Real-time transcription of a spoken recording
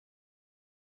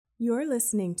You're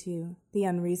listening to the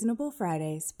Unreasonable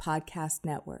Fridays Podcast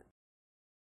Network.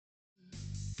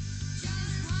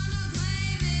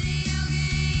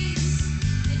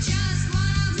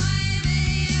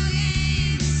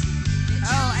 Oh,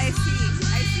 I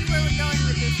see where we're going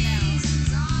with this now.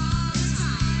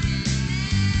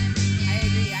 I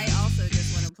agree. I also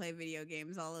just want to play video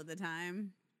games all of the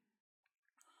time.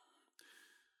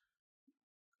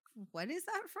 What is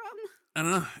that from? I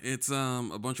don't know. It's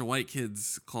a bunch of white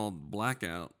kids called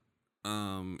Blackout.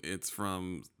 It's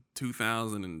from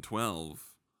 2012.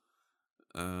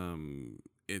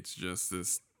 It's just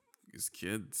this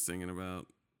kid singing about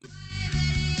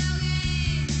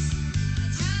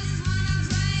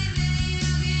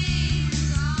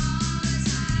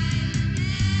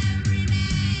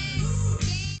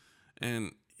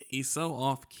and he's so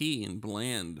off key and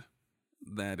bland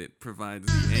that it provides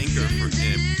the anchor for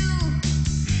it.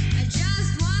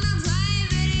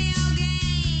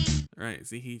 Right.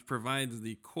 See, he provides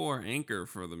the core anchor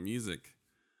for the music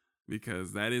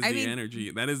because that is energy.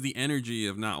 That is the energy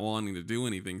of not wanting to do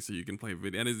anything so you can play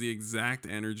video. That is the exact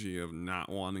energy of not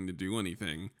wanting to do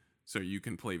anything so you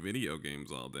can play video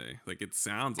games all day. Like, it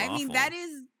sounds awful. I mean, that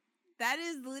is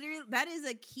literally, that is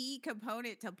a key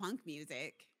component to punk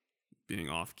music.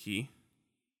 Being off key.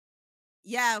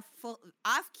 Yeah,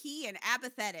 off key and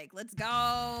apathetic. Let's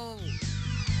go.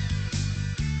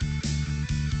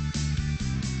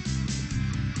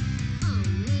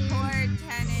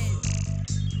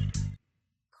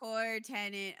 Core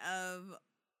tenet of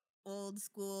old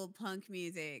school punk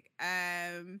music.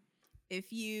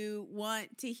 If you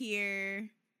want to hear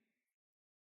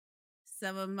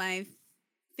some of my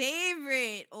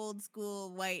favorite old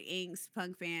school White Inks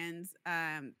punk bands,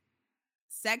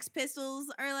 Sex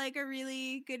Pistols are like a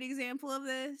really good example of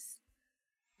this.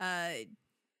 Dead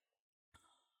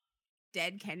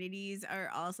Kennedys are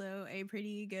also a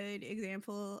pretty good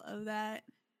example of that.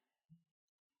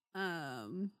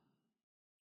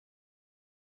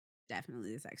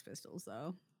 Definitely the Sex Pistols,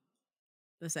 though.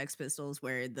 The Sex Pistols,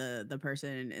 where the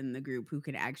person in the group who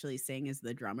can actually sing is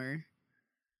the drummer.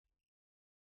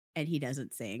 And he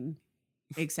doesn't sing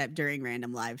except during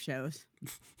random live shows.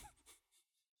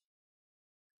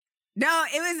 No,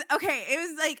 it was okay. It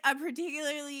was like a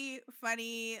particularly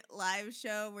funny live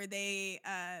show where they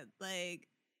like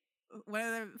one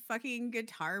of the fucking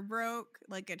guitar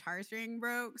string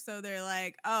broke. So they're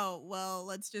like, oh, well,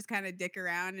 let's just kind of dick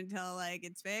around until like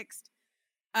it's fixed.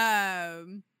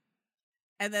 And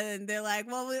then they're like,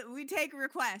 well, we take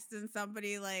requests, and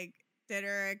somebody like did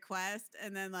a request,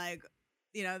 and then like,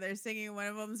 you know, they're singing. One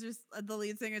of them's just the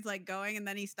lead singer's like going, and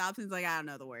then he stops and he's like, I don't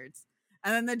know the words.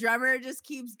 And then the drummer just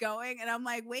keeps going, and I'm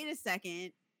like, wait a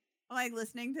second. I'm like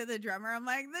listening to the drummer. I'm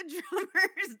like, the drummer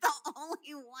is the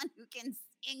only one who can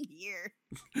sing here.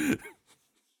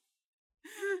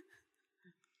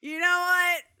 You know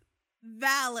what?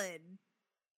 Valid.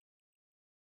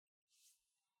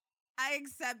 I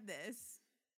accept this.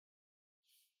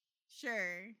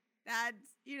 Sure. That's,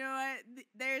 you know what?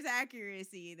 There's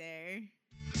accuracy there.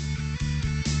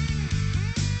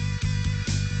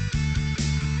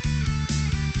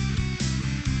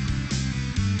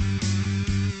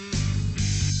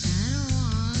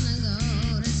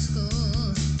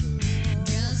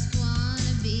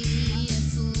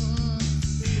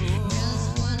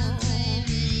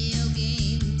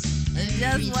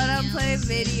 Just wanna play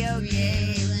video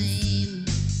games.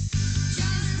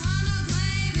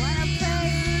 Wanna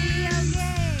play video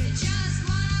games. Just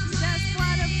wanna play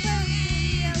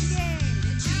video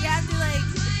games. You have to like,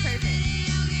 it's perfect.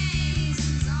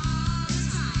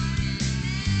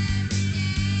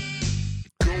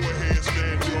 Go ahead,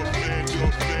 stand up, stand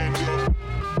up, stand up.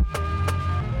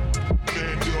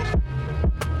 Stand up.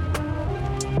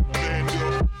 Stand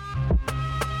up.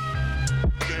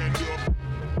 Stand up.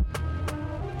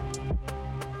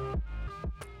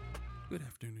 Good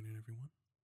afternoon, everyone,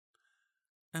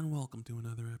 and welcome to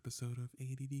another episode of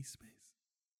ADD Space.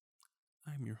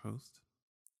 I'm your host,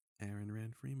 Aaron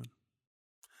Rand Freeman,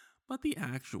 but the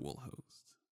actual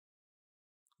host,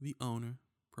 the owner,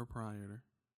 proprietor,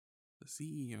 the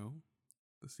CEO,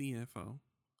 the CFO,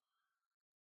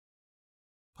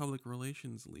 public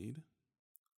relations lead,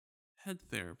 head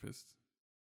therapist,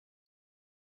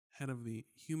 head of the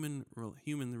human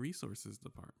resources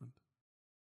department,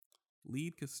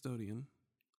 lead custodian,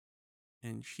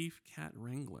 and chief cat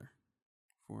wrangler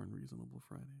for Unreasonable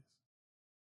Fridays.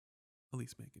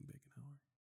 Elise Bacon, how are you?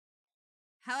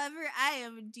 However, I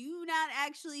do not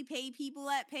actually pay people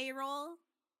at payroll.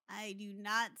 I do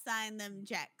not sign them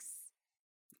checks.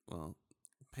 Well,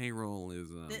 payroll is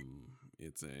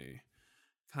it's a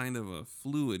kind of a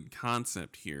fluid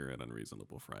concept here at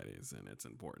Unreasonable Fridays, and it's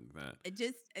important that I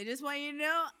just want you to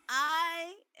know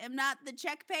I am not the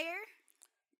check payer.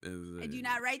 I do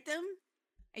not write them.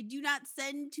 I do not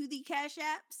send to the Cash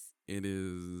Apps. It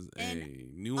is And a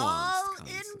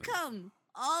nuanced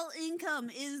All income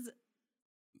is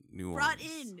nuance. brought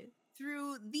in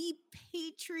through the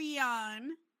Patreon.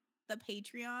 that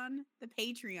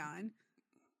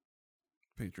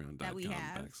we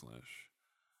have.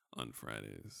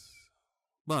 Patreon.com/unfridays.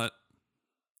 But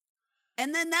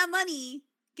And then that money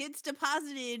gets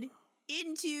deposited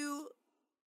into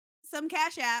some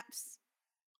Cash Apps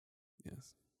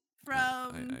yes, from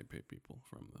I pay people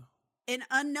from the. an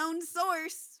unknown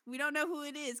source. We don't know who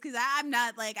it is because I'm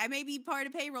not like I may be part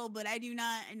of payroll, but I'm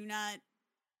not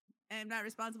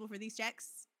responsible for these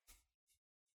checks.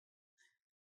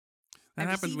 That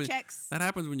I happens receive checks. That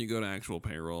happens when you go to actual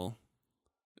payroll.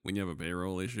 When you have a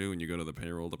payroll issue and you go to the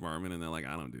payroll department and they're like,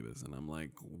 I don't do this. And I'm like,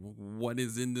 what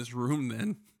is in this room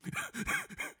then?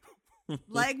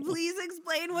 Like, please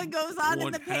explain what goes on in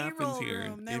What the payroll happens here?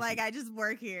 room. They're If- like, I just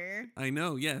work here. I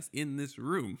know, yes, in this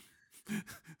room.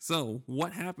 So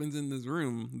what happens in this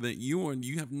room that you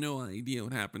have no idea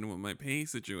what happened with my pay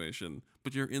situation,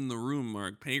 but you're in the room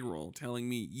marked payroll telling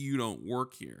me you don't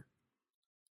work here.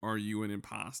 Are you an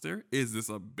imposter? Is this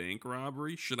a bank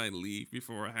robbery? Should I leave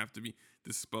before I have to be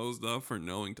disposed of for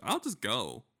knowing? I'll just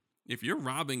go. If you're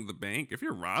robbing the bank, if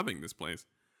you're robbing this place,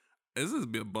 this is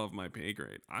above my pay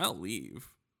grade. I'll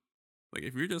leave. Like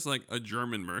if you're just like a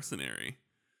German mercenary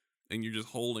and you're just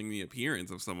holding the appearance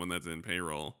of someone that's in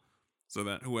payroll so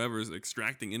that whoever's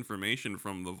extracting information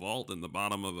from the vault in the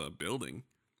bottom of the building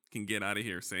can get out of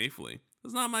here safely,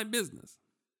 it's not my business.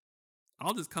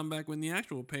 I'll just come back when the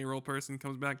actual payroll person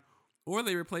comes back, or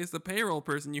they replace the payroll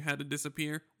person you had to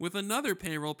disappear with another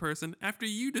payroll person after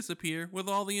you disappear with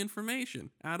all the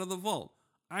information out of the vault.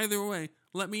 Either way,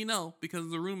 let me know because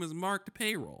the room is marked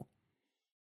payroll.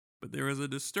 But there is a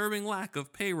disturbing lack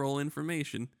of payroll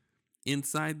information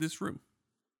inside this room.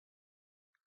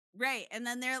 Right. And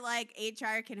then they're like,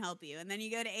 HR can help you. And then you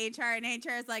go to HR and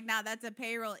HR is like, nah, that's a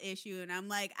payroll issue. And I'm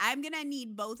like, I'm going to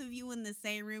need both of you in the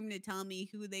same room to tell me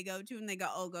who they go to. And they go,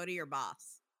 oh, go to your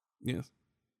boss. Yes.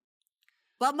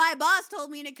 But my boss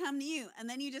told me to come to you. And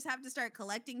then you just have to start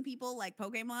collecting people like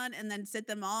Pokemon and then sit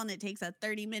them all. And it takes a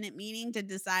 30-minute meeting to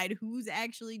decide who's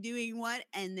actually doing what.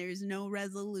 And there's no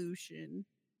resolution.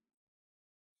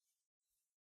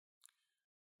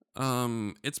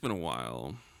 It's been a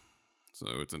while, so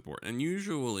it's important. And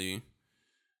usually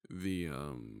the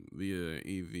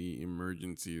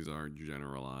emergencies are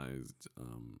generalized.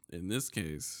 In this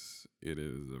case, it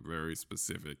is a very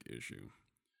specific issue.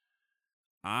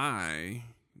 I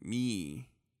moved.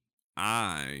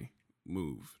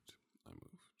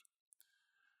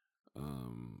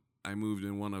 I moved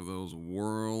in one of those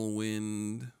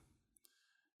whirlwind.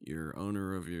 Your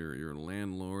owner of your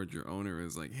landlord, your owner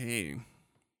is like, hey,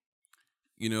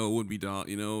 it would be,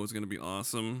 it's gonna be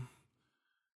awesome.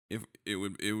 If it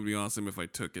would be awesome if I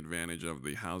took advantage of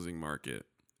the housing market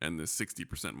and the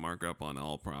 60% markup on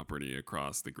all property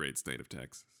across the great state of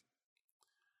Texas.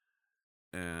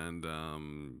 And so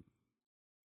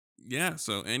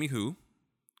anywho,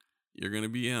 you're gonna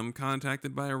be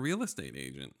contacted by a real estate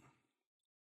agent.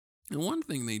 And one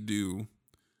thing they do,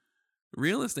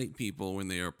 real estate people, when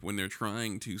they're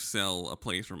trying to sell a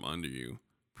place from under you,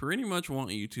 pretty much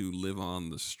want you to live on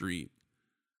the street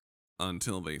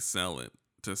until they sell it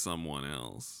to someone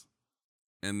else.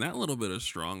 And that little bit of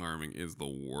strong arming is the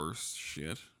worst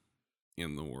shit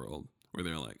in the world, where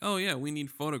they're like, oh yeah, we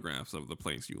need photographs of the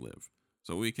place you live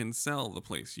so we can sell the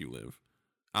place you live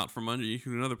out from under you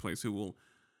to another place who will,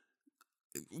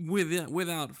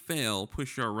 without fail,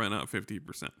 push your rent up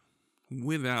 50%.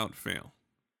 Without fail.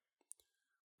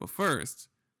 But first,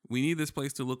 we need this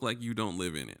place to look like you don't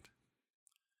live in it.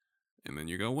 And then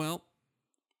you go, well,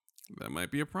 that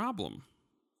might be a problem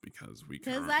because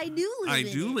I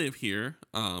do live here.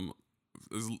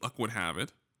 As luck would have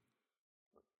it.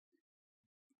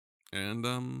 And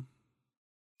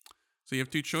so you have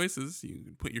two choices. You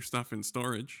can put your stuff in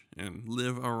storage and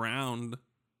live around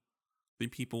the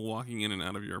people walking in and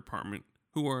out of your apartment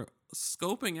who are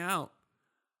scoping out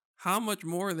how much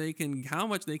they can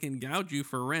gouge you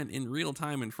for rent in real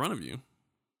time in front of you.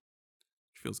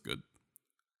 Which feels good.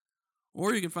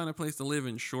 Or you can find a place to live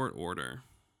in short order,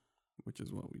 which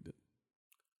is what we did.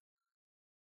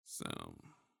 So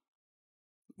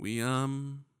we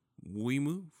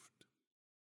moved.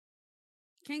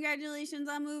 Congratulations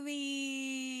on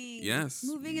moving. Yes.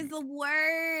 Moving is the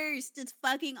worst. It's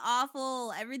fucking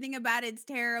awful. Everything about it's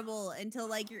terrible until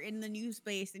like you're in the new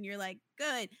space and you're like,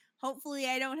 good. hopefully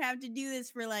I don't have to do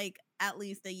this for like at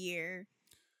least a year.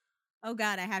 Oh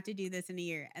God, I have to do this in a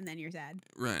year, and then you're sad.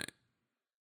 Right.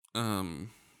 I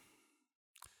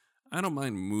don't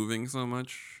mind moving so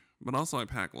much, but also I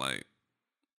pack light.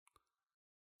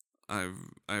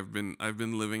 I've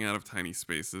been living out of tiny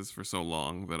spaces for so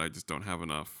long that I just don't have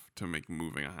enough to make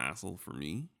moving a hassle for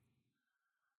me.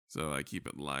 So I keep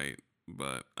it light,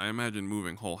 but I imagine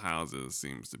moving whole houses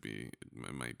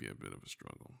it might be a bit of a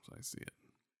struggle. So I see it.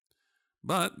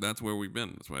 But that's where we've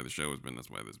been. That's why the show has been. That's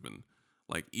why there's been,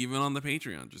 like, even on the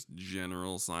Patreon, just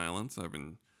general silence. I've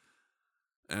been,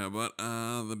 but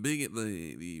the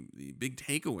big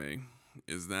takeaway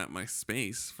is that my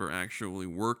space for actually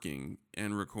working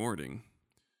and recording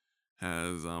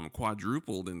has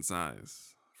quadrupled in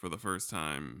size for the first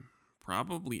time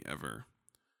probably ever.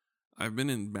 I've been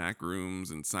in back rooms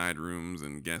and side rooms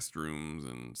and guest rooms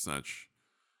and such,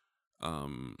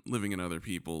 living in other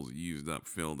people's used up,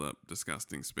 filled up,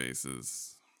 disgusting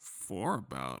spaces for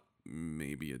about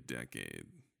maybe a decade.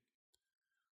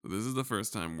 This is the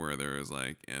first time where there is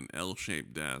like an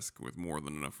L-shaped desk with more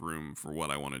than enough room for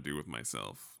what I want to do with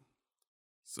myself.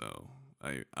 So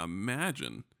I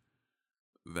imagine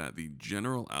that the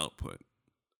general output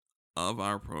of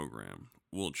our program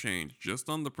will change just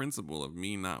on the principle of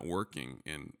me not working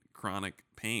in chronic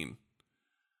pain,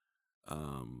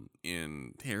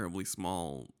 in terribly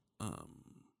small,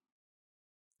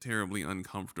 terribly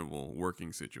uncomfortable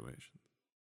working situations.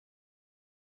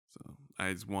 So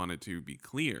I just wanted to be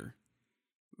clear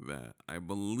that I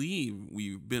believe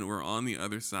we're on the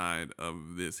other side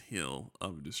of this hill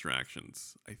of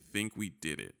distractions. I think we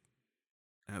did it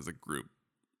as a group.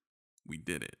 We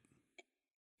did it.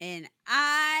 And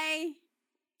I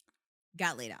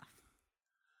got laid off.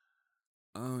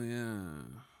 Oh yeah.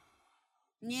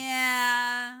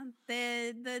 Yeah,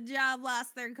 the job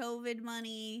lost their COVID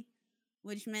money,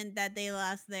 which meant that they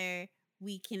lost their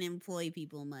we can employ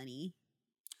people money.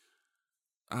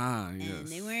 Ah, yes. And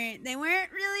they weren't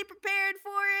really prepared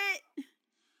for it.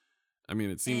 I mean,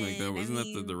 it seemed like that And, wasn't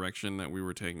that the direction that we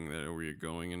were taking, that we were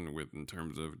going in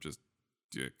terms of just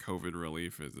COVID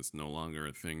relief. Is this no longer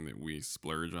a thing that we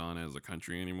splurge on as a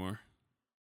country anymore?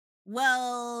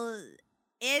 Well,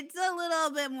 it's a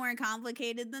little bit more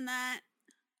complicated than that.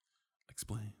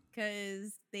 Explain.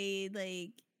 Because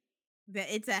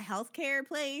it's a healthcare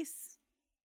place.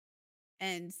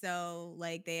 And so,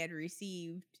 like, they had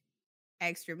received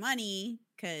extra money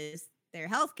because their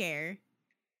healthcare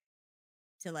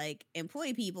to, like,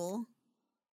 employ people.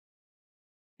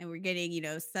 And we're getting,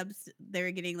 they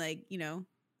were getting, like,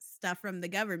 stuff from the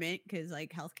government because,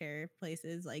 like, healthcare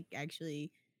places, like,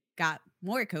 actually got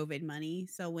more COVID money.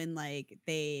 So when, like,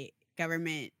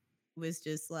 government was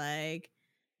just like,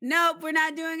 nope, we're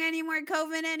not doing any more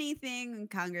COVID anything. And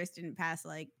Congress didn't pass,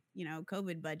 like,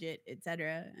 COVID budget,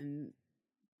 etc. And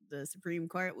the Supreme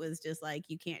Court was just like,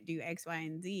 you can't do X, Y,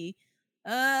 and Z.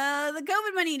 The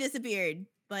COVID money disappeared.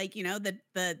 Like,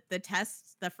 the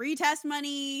tests, the free test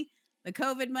money, the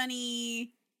COVID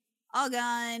money, all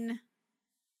gone.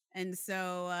 And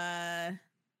so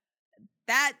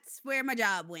that's where my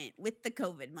job went, with the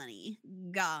COVID money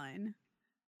gone.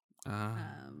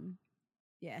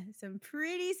 Yeah, some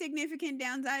pretty significant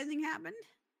downsizing happened.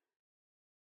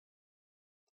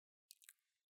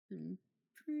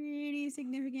 Pretty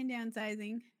significant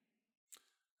downsizing.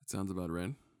 That sounds about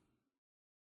right.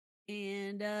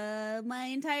 And my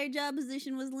entire job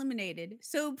position was eliminated.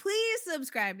 So please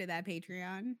subscribe to that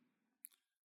Patreon.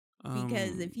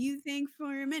 Because if you think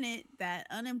for a minute that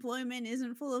unemployment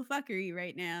isn't full of fuckery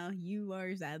right now, you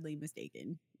are sadly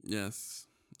mistaken. Yes,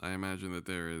 I imagine that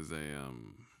there is they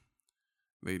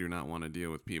do not want to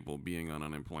deal with people being on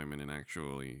unemployment and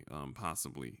actually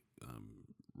possibly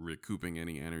recouping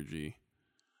any energy,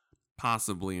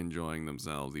 possibly enjoying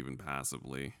themselves even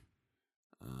passively.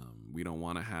 We don't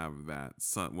want to have that.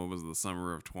 What was the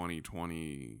summer of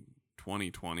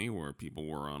 2020 where people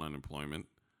were on unemployment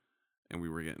and we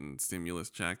were getting stimulus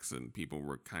checks and people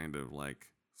were kind of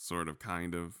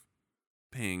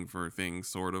paying for things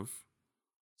sort of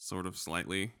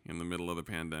slightly in the middle of the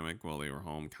pandemic while they were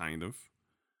home, kind of.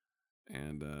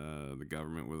 And the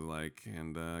government was like,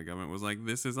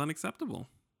 this is unacceptable.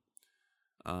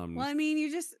 Well, I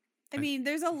mean,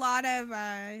 there's a lot of,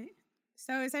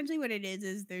 so essentially what it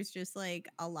is there's just like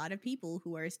a lot of people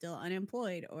who are still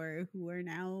unemployed or who are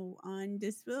now on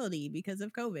disability because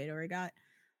of COVID or got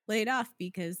laid off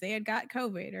because they had got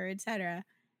COVID or etc.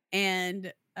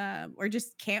 And, or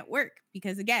just can't work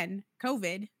because, again,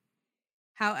 COVID.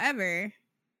 However,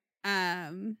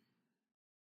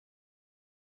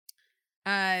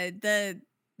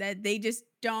 that they just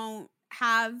don't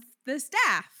have the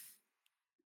staff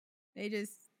They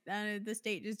just the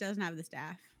state just doesn't have the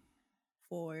staff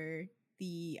for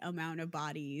the amount of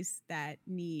bodies that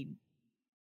need,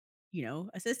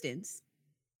 assistance.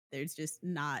 There's just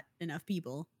not enough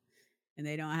people, and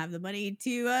they don't have the money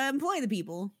to employ the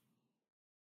people.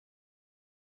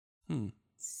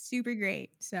 Super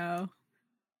great. So,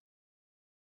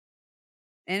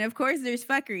 and of course, there's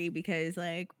fuckery because,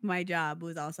 like, my job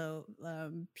was also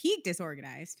peak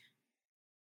disorganized.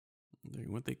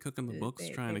 Weren't they cooking the books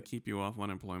trying to keep you off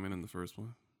unemployment in the first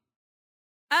one?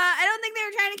 I don't think they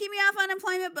were trying to keep me off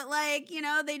unemployment, but, like,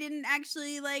 they didn't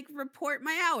actually, like, report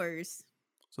my hours.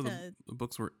 So the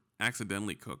books were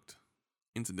accidentally cooked,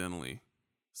 incidentally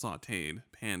sautéed,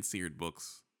 pan-seared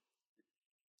books.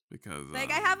 Because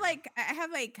like I have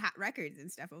records and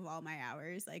stuff of all my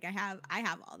hours. Like I have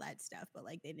all that stuff, but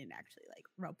like they didn't actually like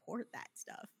report that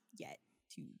stuff yet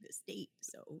to the state.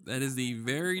 So that is the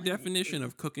very definition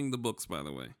of cooking the books, by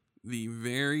the way. The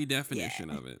very definition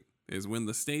of it is when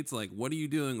the state's like, "What are you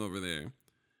doing over there?"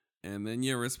 And then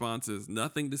your response is,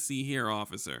 "Nothing to see here,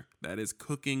 officer." That is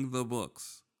cooking the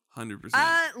books. 100%.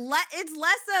 It's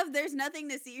less of "there's nothing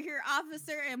to see here,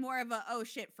 officer," and more of a "oh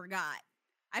shit, forgot.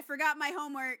 I forgot my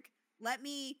homework. Let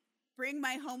me bring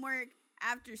my homework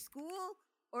after school,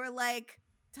 or like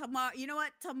tomorrow. You know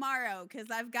what? Tomorrow, because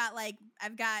I've got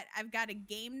a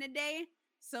game today,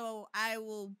 so I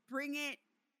will bring it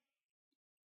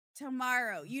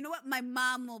tomorrow. You know what? My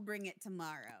mom will bring it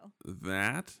tomorrow."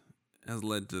 That has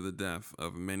led to the death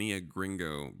of many a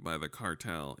gringo by the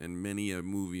cartel in many a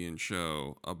movie and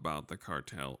show about the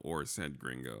cartel or said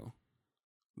gringo.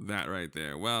 That right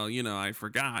there. Well, I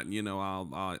forgot.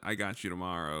 I got you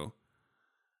tomorrow.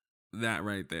 That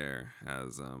right there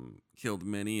has killed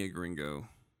many a gringo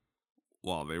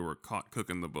while they were caught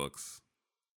cooking the books,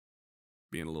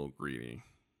 being a little greedy.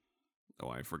 Oh,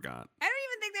 I forgot. I don't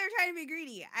even think they were trying to be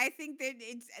greedy. I think that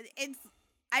it's.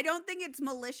 I don't think it's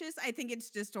malicious. I think it's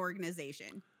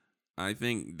disorganization. I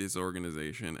think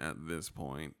disorganization at this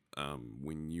point,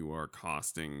 when you are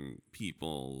costing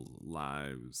people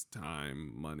lives,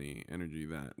 time, money, energy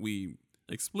that we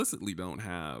explicitly don't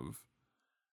have,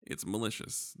 it's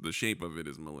malicious. The shape of it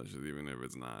is malicious, even if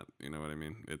it's not. You know what I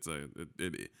mean?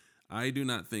 I do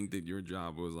not think that your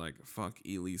job was like, fuck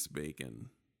Elise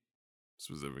Bacon.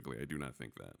 Specifically, I do not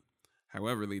think that.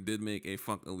 However, they did make a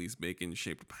fuck Elise Bacon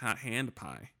shaped hand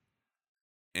pie.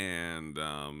 And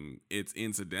it's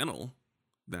incidental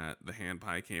that the hand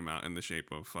pie came out in the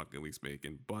shape of fuck Elise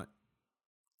Bacon, but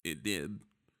it did.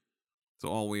 So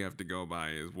all we have to go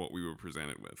by is what we were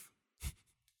presented with.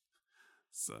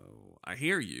 So I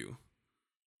hear you,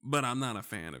 but I'm not a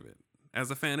fan of it.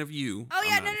 As a fan of you. Oh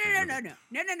yeah,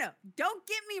 no. Don't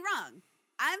get me wrong.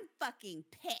 I'm fucking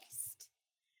pissed.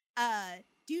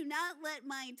 Do not let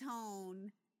my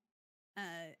tone.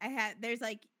 There's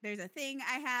a thing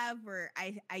I have where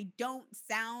I don't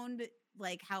sound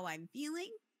like how I'm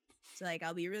feeling. So like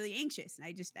I'll be really anxious and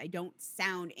I don't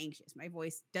sound anxious. My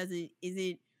voice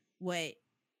isn't what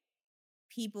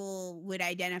people would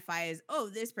identify as, oh,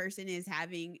 this person is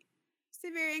having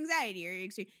severe anxiety or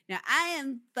extreme. Now I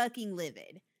am fucking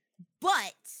livid.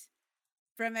 But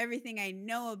from everything I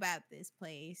know about this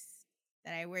place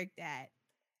that I worked at,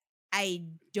 I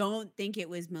don't think it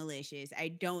was malicious. I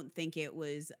don't think it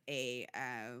was a,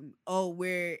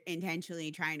 we're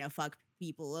intentionally trying to fuck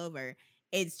people over.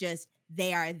 It's just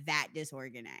they are that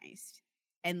disorganized.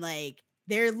 And like,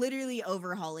 they're literally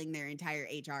overhauling their entire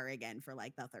HR again for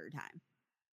like the third time.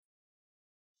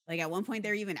 Like at one point,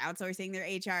 they're even outsourcing their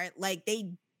HR. Like they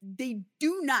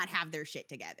do not have their shit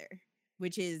together,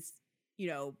 which is,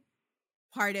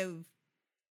 part of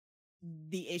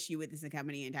the issue with this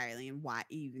company entirely, and why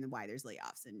there's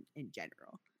layoffs in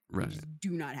general. Right. They just do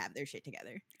not have their shit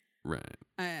together. Right.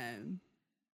 And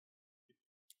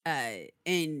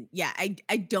yeah,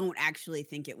 I don't actually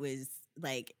think it was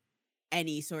like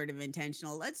any sort of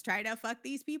intentional, let's try to fuck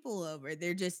these people over.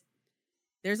 There's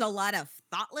a lot of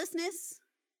thoughtlessness.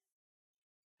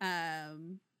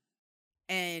 And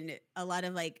a lot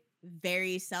of like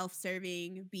very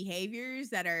self-serving behaviors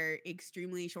that are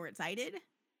extremely short-sighted.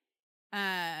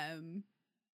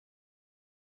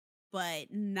 But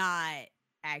not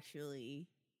actually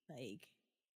like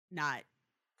not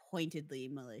pointedly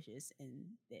malicious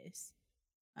in this.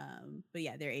 But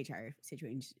yeah, their HR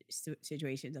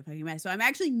situations are fucking mess. So I'm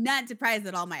actually not surprised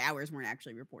that all my hours weren't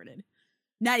actually reported.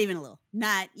 Not even a little.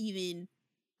 Not even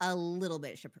a little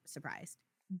bit surprised.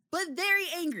 But very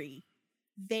angry.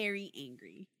 Very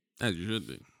angry. As you should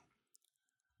be.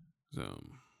 So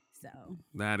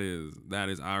that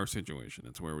is our situation.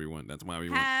 That's where we went. That's why we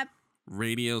went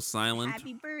radio silent.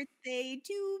 Happy birthday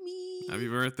to me. Happy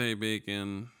birthday,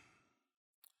 Bacon.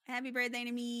 Happy birthday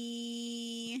to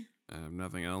me. I have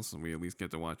nothing else, and we at least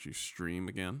get to watch you stream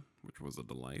again, which was a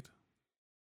delight.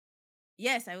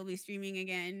 Yes, I will be streaming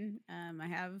again. I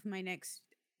have my next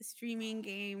streaming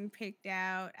game picked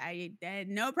out. I had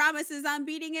no promises on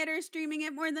beating it or streaming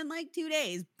it more than like 2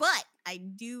 days, but I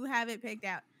do have it picked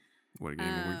out. What game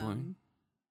are we playing?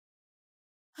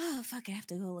 Oh fuck! I have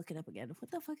to go look it up again. What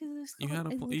the fuck is this? You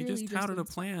called? had you just touted a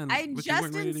plan. I but just you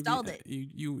weren't ready installed to it.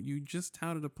 You just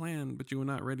touted a plan, but you were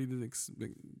not ready to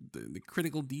the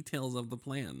critical details of the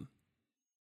plan.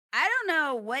 I don't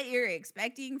know what you're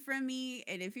expecting from me,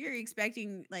 and if you're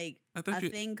expecting like a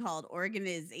thing called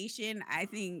organization, I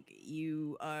think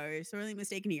you are sorely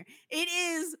mistaken here. It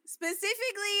is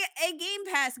specifically a Game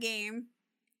Pass game.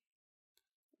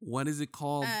 What is it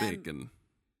called, Bacon?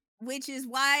 Which is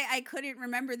why I couldn't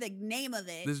remember the name of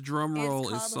it. This drum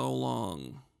roll is so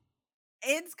long.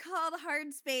 It's called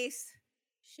Hard Space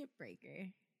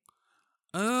Shipbreaker.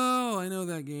 Oh, I know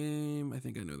that game. I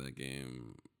think I know that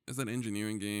game. It's that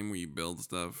engineering game where you build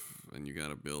stuff and you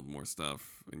gotta build more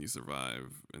stuff and you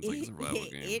survive. It's like a survival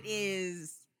game. It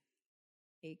is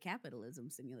a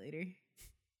capitalism simulator.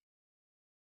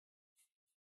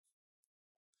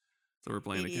 So we're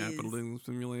playing a capitalism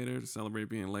simulator to celebrate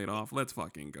being laid off. Let's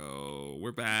fucking go.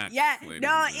 We're back. Yeah,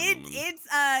 no,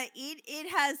 it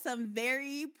has some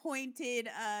very pointed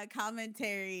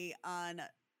commentary on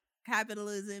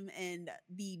capitalism and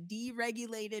the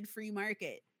deregulated free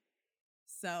market.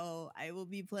 So I will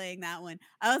be playing that one.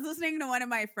 I was listening to one of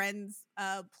my friends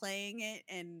playing it,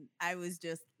 and I was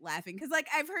just laughing because, like,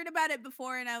 I've heard about it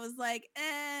before, and I was like,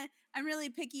 I'm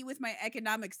really picky with my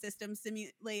economic system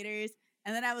simulators.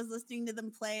 And then I was listening to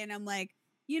them play, and I'm like,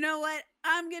 you know what?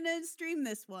 I'm going to stream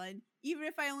this one. Even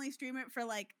if I only stream it for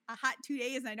like a hot 2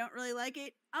 days and I don't really like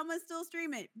it, I'm going to still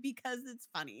stream it because it's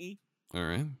funny. All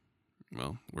right.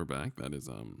 Well, we're back. That is,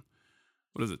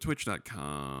 what is it?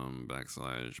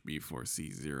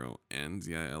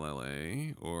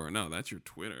 Twitch.com/B4C0NZILLA. Or no, that's your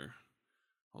Twitter.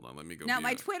 Hold on. Let me go. No,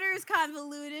 my Twitter is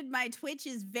convoluted. My Twitch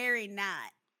is very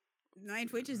not. My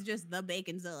Twitch is just the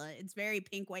Baconzilla. It's very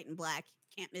pink, white, and black.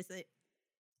 Can't miss it.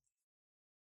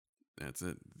 That's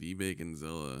it. The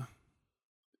Baconzilla.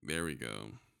 There we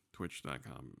go.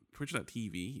 Twitch.com.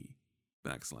 Twitch.tv / the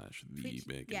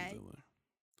Baconzilla. Yeah.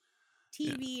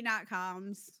 TV, not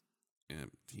comms. Yeah,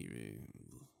 TV.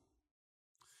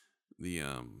 The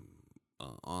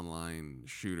online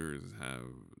shooters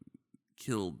have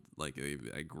killed, like,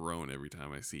 I groan every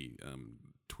time I see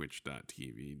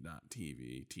twitch.tv,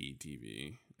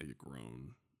 TTV. I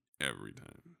groan every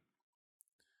time.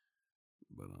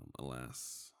 But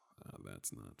alas,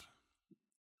 that's not.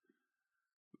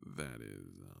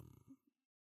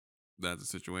 That's a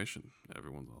situation.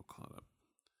 Everyone's all caught up.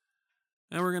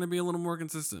 And we're going to be a little more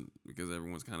consistent because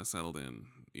everyone's kind of settled in,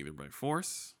 either by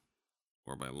force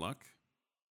or by luck.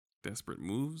 Desperate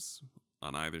moves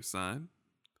on either side.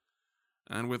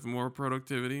 And with more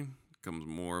productivity comes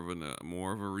more of a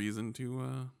reason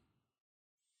to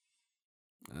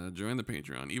join the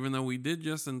Patreon. Even though we did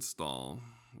just install,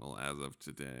 well, as of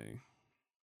today,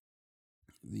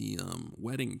 the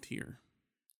wedding tier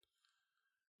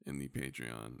in the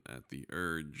Patreon at the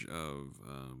urge of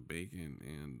Bacon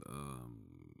and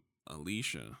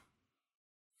Alicia,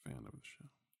 fan of the show.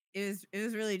 It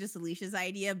was really just Alicia's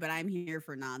idea, but I'm here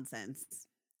for nonsense.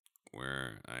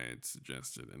 Where I had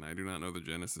suggested, and I do not know the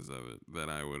genesis of it, that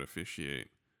I would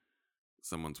officiate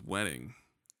someone's wedding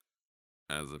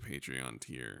as a Patreon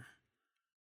tier.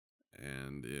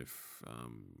 And if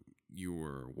you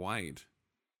were white,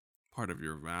 part of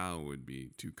your vow would be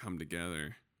to come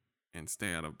together and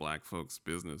stay out of black folks'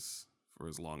 business for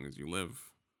as long as you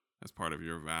live, as part of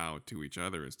your vow to each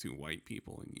other as two white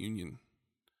people in union.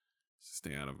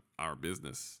 Stay out of our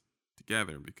business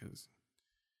together because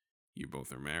you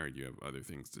both are married. You have other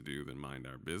things to do than mind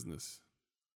our business.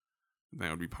 That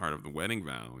would be part of the wedding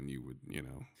vow, and you would,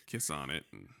 kiss on it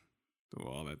and do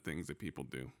all that things that people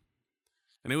do.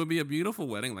 And it would be a beautiful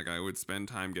wedding. Like, I would spend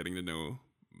time getting to know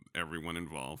everyone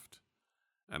involved.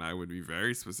 And I would be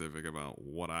very specific about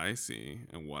what I see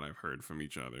and what I've heard from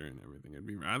each other and everything. It'd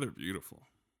be rather beautiful.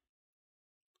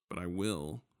 But I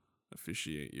will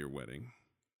officiate your wedding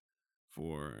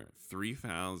for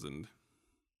 $3,000.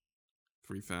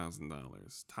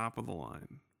 Top of the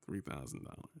line.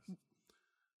 $3,000.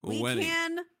 We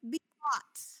can be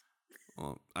bought.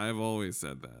 Well, I've always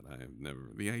said that.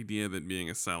 The idea that being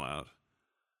a sellout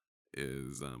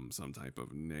is some type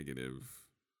of negative.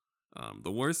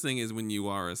 The worst thing is when you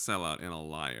are a sellout and a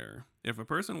liar. If a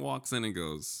person walks in and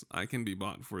goes, I can be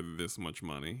bought for this much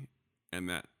money, and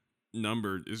that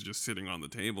number is just sitting on the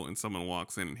table and someone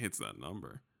walks in and hits that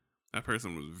number, that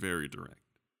person was very direct.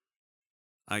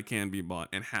 I can be bought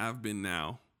and have been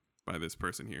now by this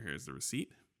person here. Here's the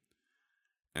receipt.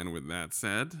 And with that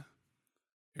said,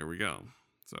 here we go.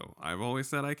 So I've always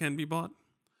said I can be bought.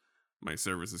 My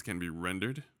services can be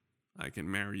rendered. I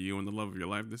can marry you in the love of your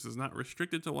life. This is not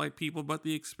restricted to white people, but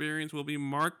the experience will be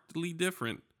markedly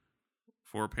different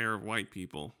for a pair of white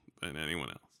people than anyone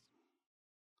else.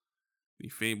 The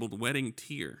fabled wedding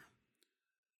tier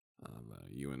of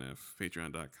UNF,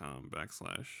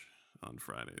 patreon.com/on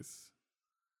Fridays.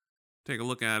 Take a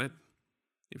look at it.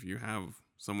 If you have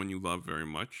someone you love very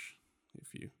much,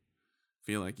 if you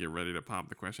feel like you're ready to pop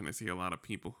the question, I see a lot of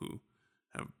people who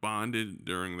have bonded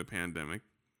during the pandemic,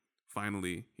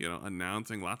 finally,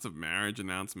 announcing lots of marriage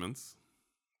announcements.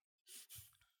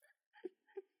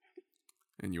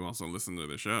 And you also listen to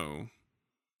the show,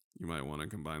 you might want to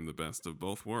combine the best of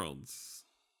both worlds.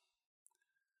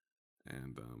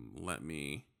 And let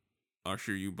me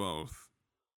usher you both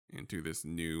into this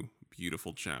new,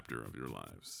 beautiful chapter of your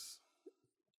lives.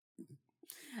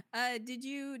 Did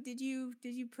you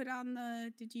put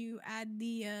on did you add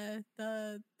the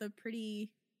pretty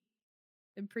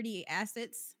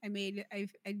assets? I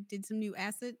did some new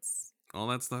assets. All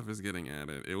that stuff is getting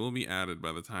added. It will be added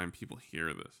by the time people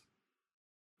hear this.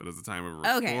 But at the time of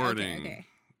recording, okay.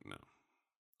 No.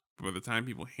 But by the time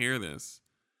people hear this,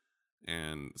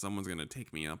 and someone's gonna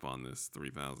take me up on this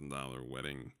 $3,000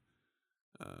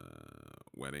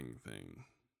 wedding thing,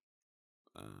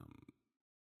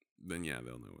 then yeah,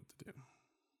 they'll know what to do.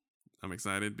 I'm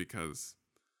excited because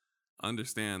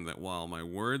understand that while my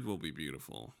words will be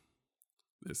beautiful,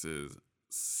 this is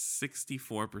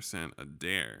 64% a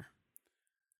dare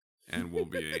and will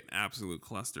be an absolute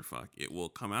clusterfuck. It will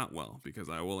come out well because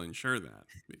I will ensure that,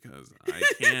 because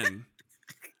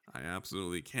I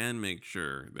absolutely can make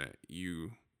sure that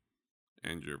you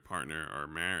and your partner are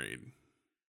married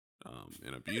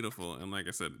in a beautiful, and like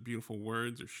I said, beautiful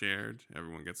words are shared.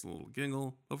 Everyone gets a little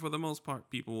giggle, but for the most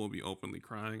part, people will be openly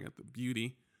crying at the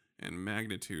beauty and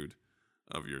magnitude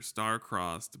of your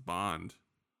star-crossed bond,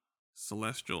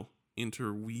 celestial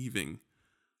interweaving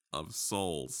of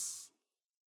souls.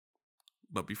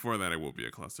 But before that, it will be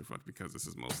a clusterfuck because this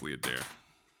is mostly a dare.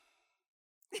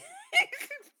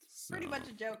 Pretty much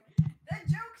a joke. The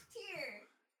joke's here.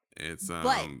 It's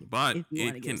but if you it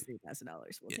want to can give us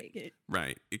 $3,000, we'll take it.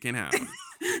 right. It can happen.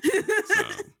 So,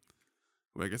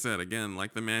 like I said, again,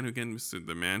 like the man who can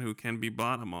be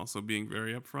bought, I'm also being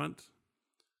very upfront.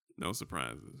 No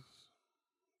surprises.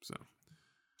 So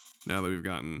now that we've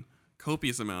gotten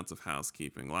copious amounts of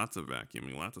housekeeping, lots of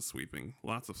vacuuming, lots of sweeping,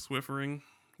 lots of Swiffering,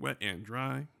 wet and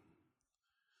dry,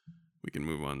 we can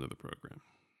move on to the program.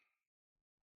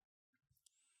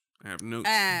 I have notes.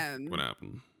 What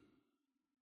happened?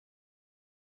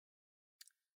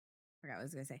 I forgot what I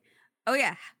was gonna say. Oh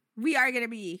yeah, we are gonna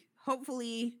be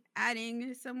hopefully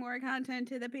adding some more content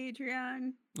to the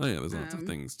Patreon. Oh yeah, there's lots of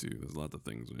things too. There's lots of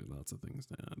things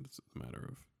to add. It's a matter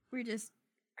of we're just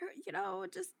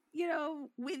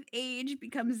with age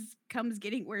comes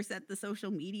getting worse at the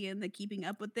social media and the keeping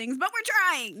up with things, but we're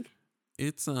trying.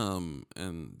 It's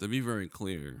and to be very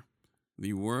clear,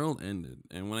 the world ended.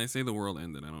 And when I say the world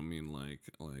ended, I don't mean like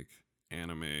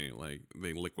anime, like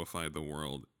they liquefied the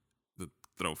world to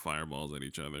throw fireballs at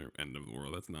each other, end of the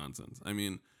world. That's nonsense. I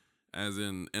mean, as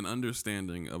in an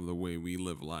understanding of the way we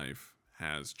live life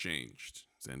has changed.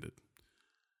 It's ended.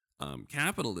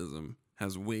 Capitalism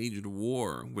has waged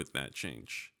war with that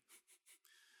change,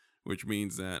 which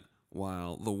means that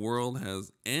while the world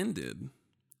has ended,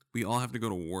 we all have to go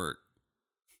to work.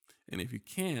 And if you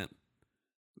can't,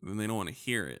 then they don't want to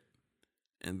hear it.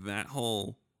 And that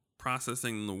whole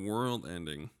processing the world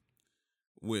ending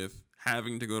with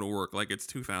having to go to work like it's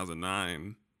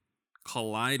 2009,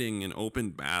 colliding in open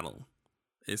battle,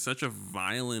 is such a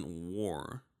violent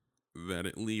war that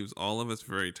it leaves all of us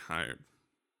very tired.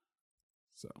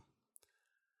 So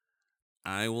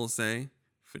I will say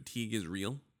fatigue is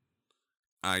real.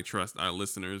 I trust our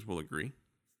listeners will agree.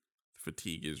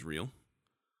 Fatigue is real.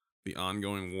 The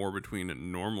ongoing war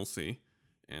between normalcy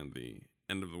and the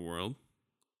end of the world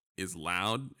is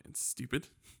loud and stupid.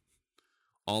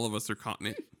 All of us are caught in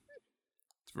it.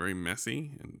 It's very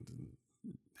messy and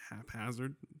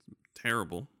haphazard. It's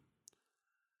terrible.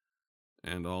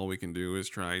 And all we can do is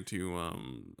try to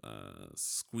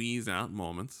squeeze out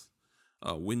moments,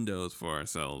 windows for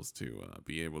ourselves to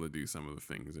be able to do some of the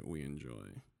things that we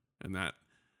enjoy. And that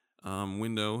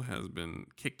window has been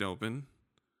kicked open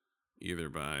either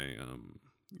by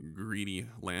greedy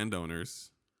landowners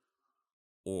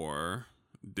or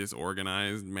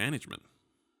disorganized management.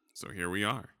 So here we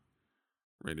are,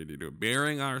 ready to do it,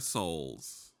 bearing our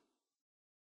souls,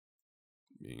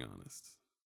 being honest.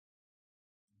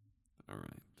 All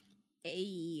right.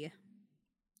 Hey.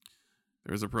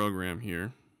 There's a program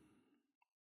here.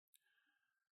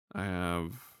 I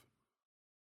have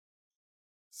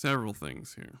several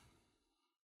things here.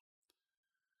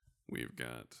 We've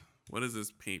got, what does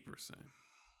this paper say? It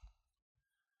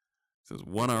says,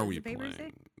 what are we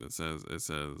playing? It says,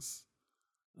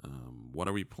 what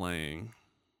are we playing?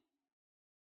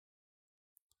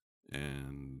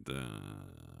 And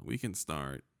we can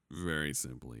start very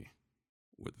simply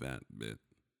with that bit.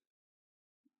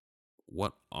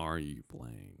 What are you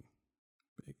playing,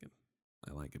 Bacon?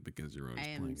 I like it because you're always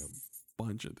playing a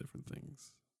bunch of different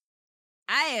things.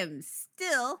 I am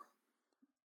still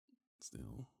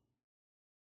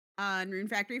on Rune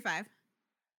Factory 5.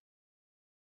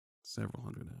 Several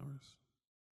hundred hours.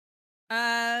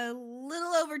 A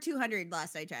little over 200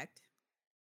 last I checked.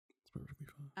 It's perfectly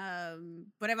fine.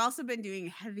 But I've also been doing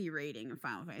heavy raiding in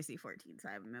Final Fantasy 14, so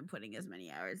I haven't been putting as many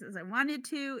hours as I wanted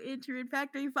to into Rune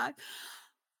Factory 5.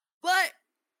 But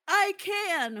I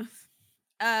can.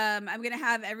 I'm gonna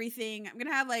have everything. I'm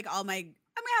gonna have like all my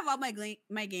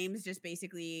my games just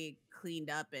basically cleaned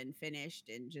up and finished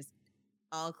and just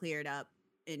all cleared up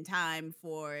in time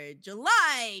for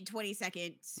July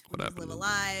 22nd, which is Live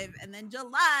Alive, and then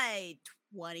July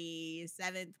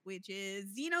 27th, which is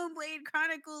Xenoblade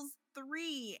Chronicles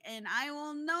 3, and I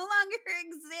will no longer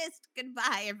exist.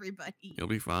 Goodbye, everybody. You'll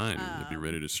be fine. You'll be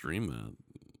ready to stream that.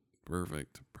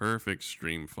 Perfect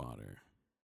stream fodder.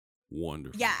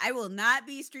 Wonderful. Yeah, I will not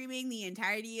be streaming the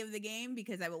entirety of the game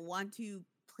because I will want to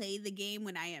play the game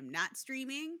when I am not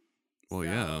streaming. Well,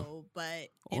 yeah.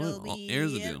 But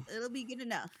here's the deal. It'll be good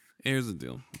enough. Here's the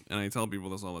deal. And I tell people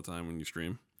this all the time when you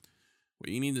stream. What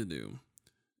you need to do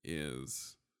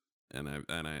is, and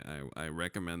I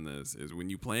recommend this, is when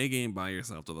you play a game by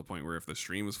yourself to the point where if the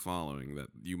stream is following that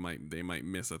they might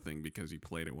miss a thing because you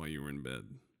played it while you were in bed.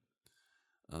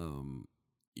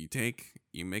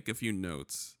 You make a few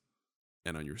notes,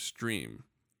 and on your stream,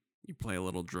 you play a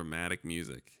little dramatic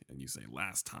music, and you say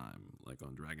 "last time" like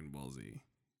on Dragon Ball Z,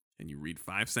 and you read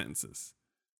 5 sentences,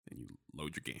 and you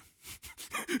load your game.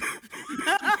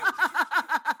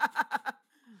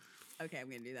 Okay, I'm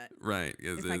gonna do that. Right,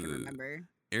 if I can remember.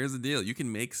 Here's the deal: you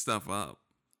can make stuff up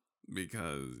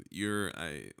because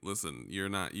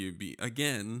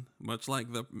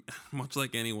much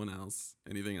like anyone else,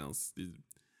 anything else.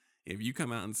 If you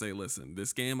come out and say, listen,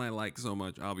 this game I like so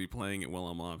much, I'll be playing it while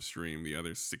I'm off stream. The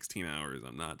other 16 hours,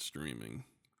 I'm not streaming.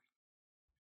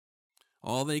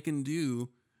 All they can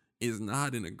do is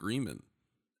nod in agreement.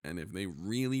 And if they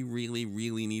really, really,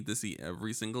 really need to see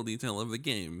every single detail of the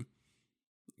game,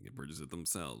 they can purchase it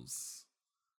themselves.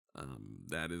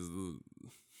 That is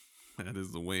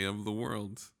the way of the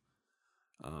world.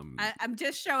 I'm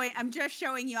just showing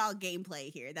you all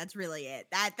gameplay here. That's really it.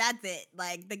 That's it.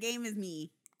 Like, the game is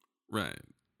me. Right.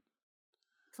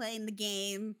 Playing the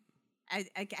game.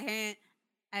 I can't.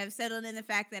 I have settled in the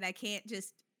fact that I can't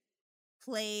just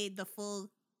play the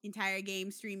full entire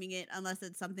game streaming it unless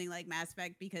it's something like Mass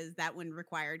Effect, because that one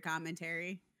required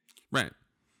commentary. Right.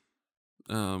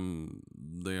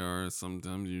 They are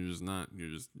sometimes you're just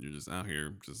out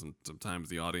here. Just sometimes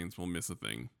the audience will miss a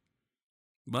thing,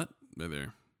 but they're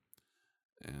there.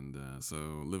 And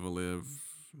so live a live,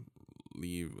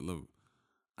 leave live.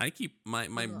 I keep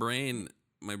my brain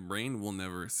will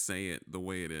never say it the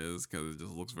way it is because it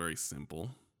just looks very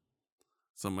simple.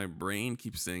 So my brain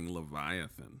keeps saying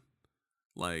Leviathan.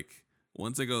 Like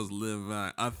once it goes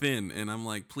Leviathan, and I'm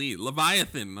like, please,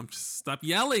 Leviathan. I'm just stop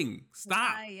yelling.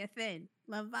 Stop.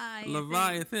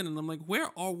 Leviathan. And I'm like,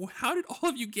 how did all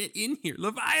of you get in here?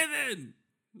 Leviathan.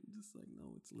 I'm just like,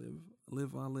 no, it's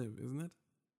live, isn't it?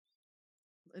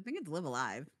 I think it's Live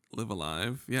Alive. Live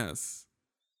Alive, yes.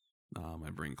 My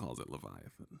brain calls it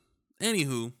Leviathan.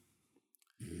 Anywho,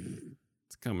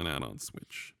 it's coming out on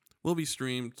Switch. Will be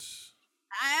streamed.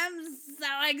 I'm so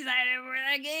excited for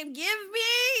that game. Give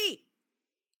me!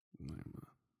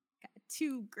 Got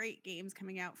 2 great games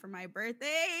coming out for my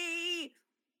birthday.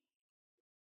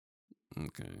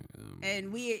 Okay.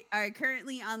 And we are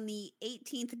currently on the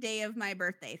 18th day of my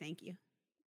birthday. Thank you.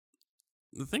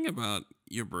 The thing about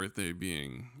your birthday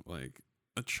being like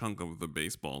a chunk of the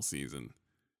baseball season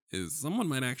is someone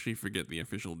might actually forget the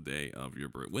official day of your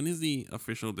birth. When is the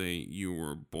official day you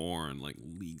were born, like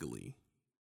legally?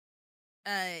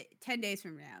 10 days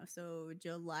from now, so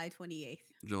July 28th.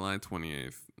 July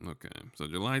 28th. Okay, so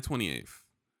July 28th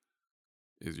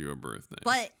is your birthday.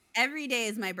 But every day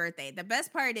is my birthday. The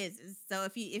best part is so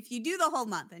if you do the whole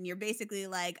month and you're basically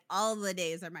like all the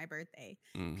days are my birthday,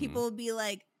 people will be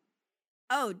like,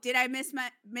 "Oh, did I miss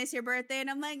your birthday?" And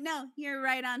I'm like, "No, you're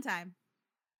right on time."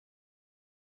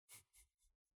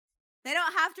 They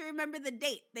don't have to remember the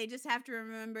date. They just have to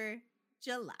remember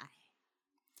July.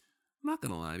 I'm not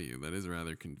gonna lie to you, that is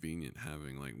rather convenient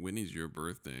having like Whitney's your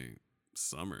birthday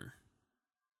summer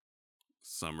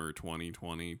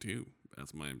 2022.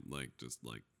 That's my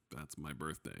that's my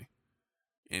birthday.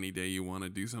 Any day you want to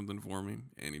do something for me,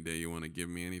 any day you want to give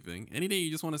me anything, any day you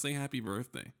just want to say happy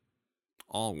birthday,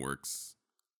 all works.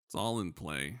 It's all in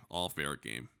play, all fair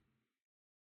game.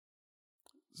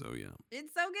 So yeah,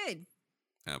 It's so good.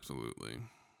 absolutely.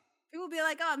 People be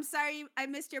like, "Oh, I'm sorry I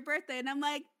missed your birthday." And I'm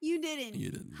like, "You didn't. You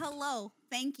didn't. Hello.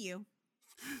 Thank you."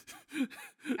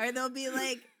 Or they'll be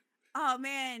like, "Oh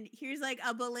man, here's like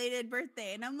a belated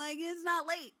birthday." And I'm like, "It's not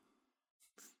late.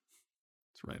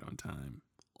 It's right on time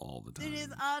all the time. It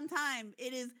is on time.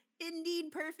 It is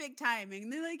indeed perfect timing."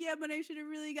 And they're like, "Yeah, but I should have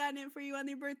really gotten it for you on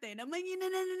your birthday." And I'm like,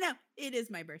 No. It is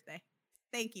my birthday.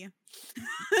 Thank you."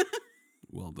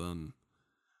 Well done.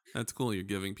 That's cool. You're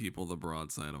giving people the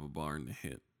broadside of a barn to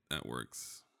hit. That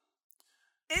works.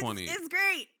 It's 20.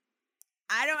 great.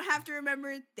 I don't have to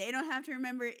remember. They don't have to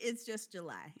remember. It's just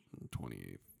July.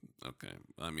 28th. Okay.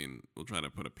 I mean, we'll try to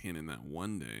put a pin in that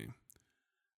one day.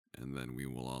 And then we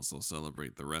will also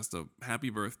celebrate the rest of happy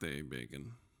birthday,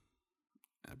 Bacon.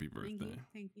 Happy birthday.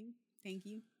 Thank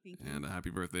you. And a happy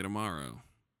birthday tomorrow.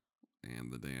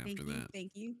 And the day after that.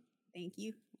 Thank you.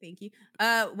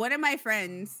 One of my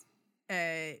friends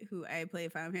who I play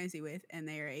Final Fantasy with, and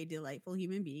they are a delightful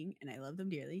human being, and I love them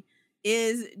dearly,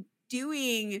 is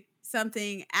doing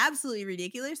something absolutely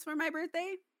ridiculous for my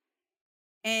birthday.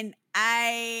 And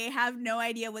I have no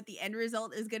idea what the end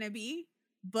result is going to be,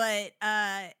 but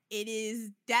it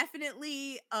is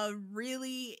definitely a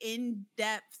really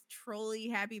in-depth, trolly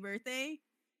happy birthday.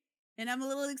 And I'm a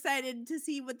little excited to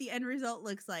see what the end result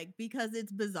looks like because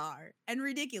it's bizarre and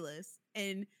ridiculous.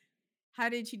 And how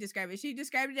did she describe it? She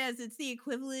described it as it's the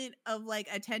equivalent of like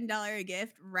a $10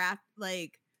 gift wrapped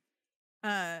like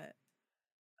put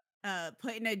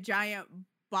in a giant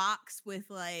box with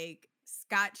like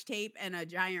scotch tape and a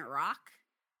giant rock.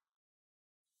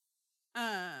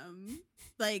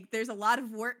 Like there's a lot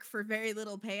of work for very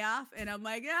little payoff, and I'm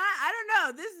like, I don't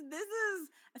know. This is,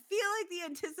 I feel like the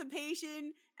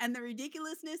anticipation and the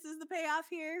ridiculousness is the payoff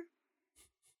here.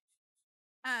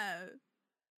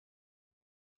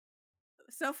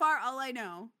 So far, all I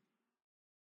know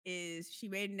is she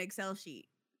made an Excel sheet,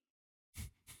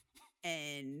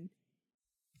 and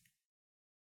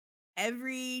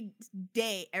every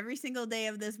single day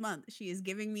of this month, she is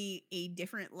giving me a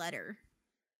different letter.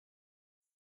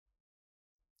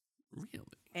 Really?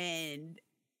 And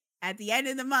at the end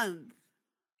of the month,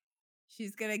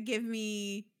 she's gonna give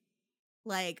me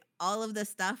like all of the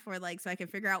stuff for like so I can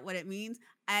figure out what it means.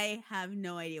 I have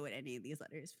no idea what any of these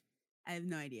letters. I have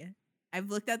no idea. I've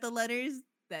looked at the letters.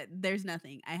 That there's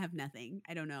nothing. I have nothing.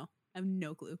 I don't know. I have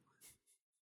no clue.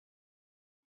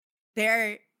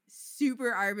 They're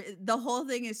super the whole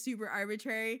thing is super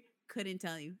arbitrary. Couldn't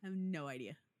tell you. I have no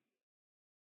idea.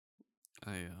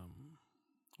 I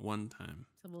one time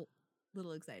So I'm a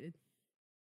little excited.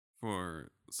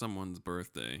 for someone's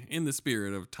birthday, in the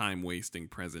spirit of time wasting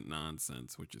present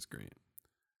nonsense, which is great,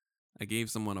 I gave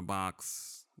someone a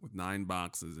box with 9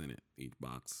 boxes in it. Each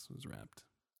box was wrapped.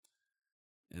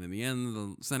 And in the end,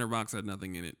 the center box had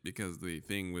nothing in it because the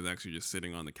thing was actually just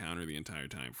sitting on the counter the entire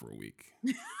time for a week.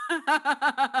 And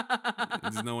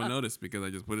just no one noticed because I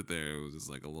just put it there. It was just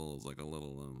like a little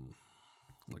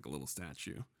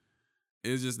statue.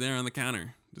 It was just there on the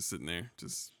counter, just sitting there,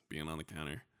 just being on the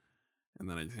counter. And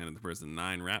then I just handed the person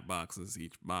 9 wrap boxes,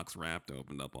 each box wrapped,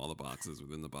 opened up all the boxes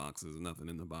within the boxes, nothing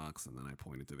in the box. And then I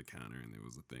pointed to the counter and there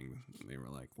was a thing. And they were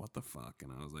like, what the fuck?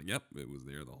 And I was like, yep, it was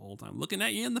there the whole time. Looking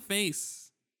at you in the face.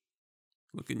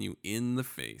 Looking you in the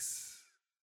face.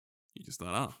 You just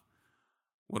thought, oh,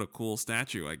 what a cool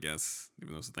statue, I guess,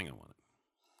 even though it's the thing I wanted.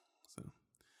 So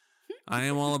I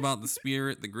am all about the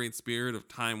spirit, the great spirit of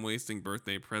time-wasting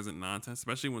birthday present nonsense,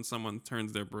 especially when someone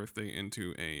turns their birthday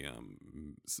into a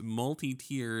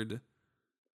multi-tiered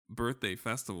birthday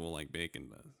festival like Bacon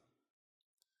does.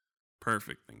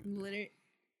 Perfect thing to do.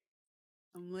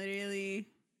 I'm literally,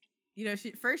 you know,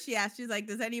 she asked, she's like,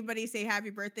 does anybody say happy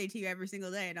birthday to you every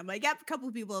single day? And I'm like, yep, a couple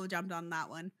of people have jumped on that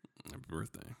one. Happy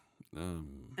birthday. And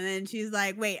then she's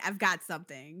like, wait, I've got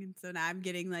something. And so now I'm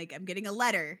getting a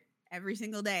letter every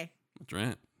single day. That's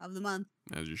right. Of the month.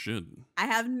 As you should. I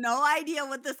have no idea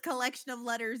what this collection of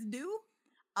letters do.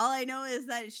 All I know is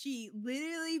that she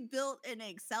literally built an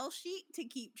Excel sheet to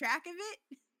keep track of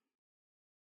it.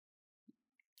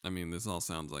 I mean, this all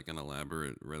sounds like an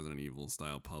elaborate Resident Evil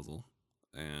style puzzle.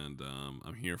 And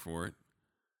I'm here for it.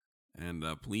 And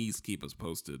please keep us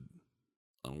posted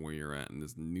on where you're at in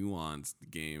this nuanced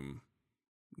game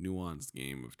nuanced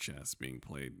game of chess being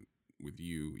played with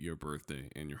you, your birthday,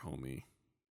 and your homie.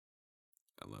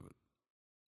 I love it.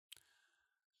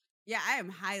 Yeah, I am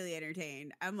highly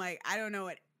entertained. I'm like, I don't know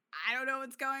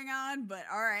what's going on, but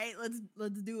all right,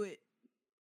 let's do it.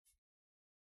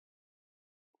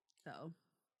 So,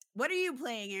 what are you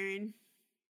playing, Aaron?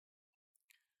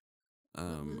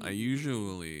 I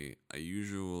usually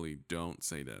don't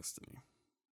say Destiny.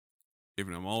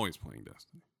 Even I'm always playing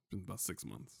Destiny. It's been about 6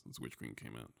 months since Witch Queen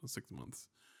came out. 6 months.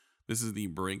 This is the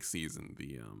break season,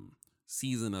 the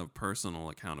season of personal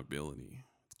accountability.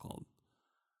 It's called.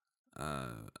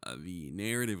 The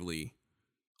narratively,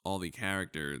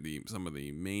 some of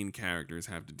the main characters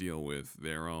have to deal with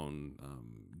their own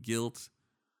guilt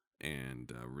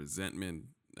and resentment,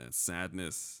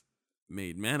 sadness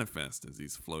made manifest as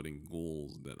these floating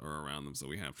ghouls that are around them. So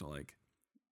we have to like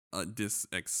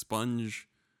expunge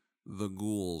the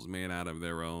ghouls made out of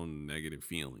their own negative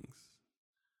feelings.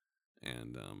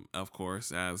 And of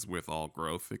course, as with all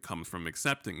growth, it comes from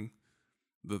accepting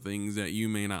the things that you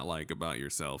may not like about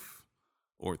yourself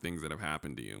or things that have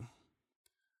happened to you.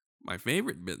 My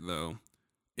favorite bit, though,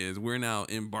 is we're now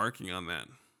embarking on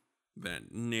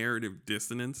that narrative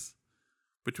dissonance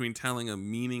between telling a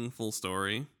meaningful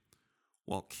story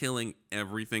while killing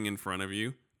everything in front of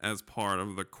you as part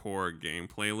of the core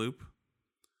gameplay loop.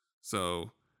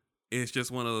 So it's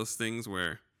just one of those things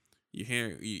where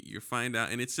you find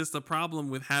out, and it's just a problem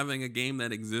with having a game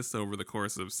that exists over the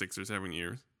course of 6 or 7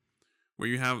 years, where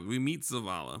we meet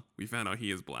Zavala. We found out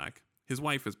he is black. His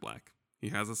wife is black. He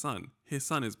has a son. His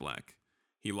son is black.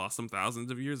 He lost him thousands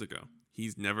of years ago.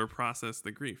 He's never processed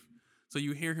the grief. So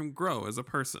you hear him grow as a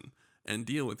person and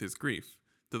deal with his grief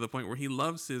to the point where he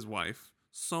loves his wife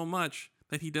so much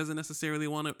that he doesn't necessarily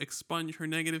want to expunge her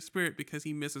negative spirit because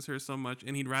he misses her so much,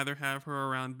 and he'd rather have her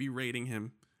around berating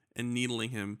him and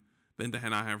needling him than to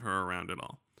not have her around at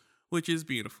all, which is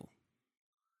beautiful.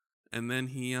 And then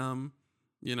he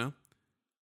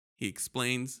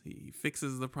explains, he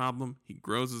fixes the problem, he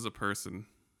grows as a person.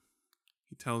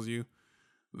 He tells you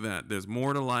that there's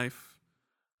more to life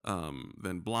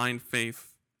than blind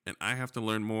faith, and I have to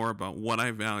learn more about what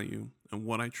I value and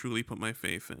what I truly put my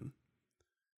faith in.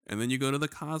 And then you go to the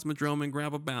Cosmodrome and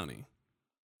grab a bounty.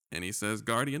 And he says,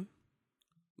 Guardian,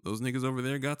 those niggas over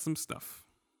there got some stuff.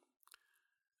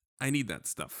 I need that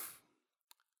stuff.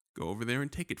 Go over there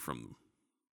and take it from them.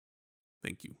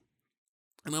 Thank you.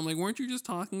 And I'm like, weren't you just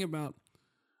talking about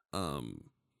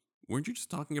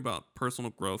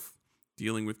personal growth,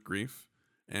 dealing with grief?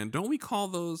 And don't we call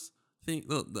those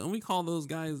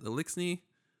guys Elixni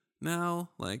now?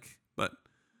 Like, but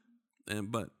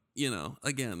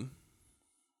again,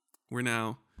 we're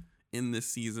now in this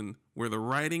season where the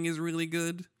writing is really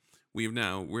good. We're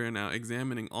now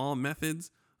examining all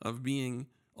methods of being,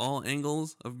 all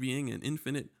angles of being an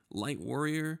infinite light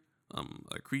warrior,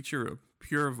 a creature of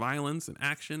pure violence and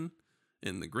action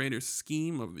in the greater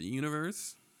scheme of the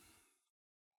universe.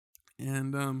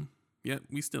 And yet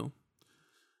we still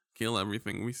kill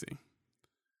everything we see.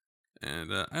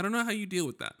 And I don't know how you deal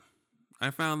with that.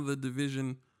 I found The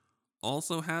Division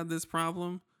also had this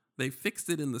problem. They fixed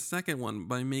it in the second one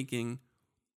by making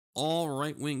all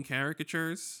right-wing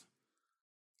caricatures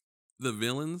the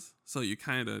villains, so you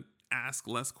kind of ask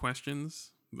less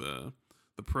questions. The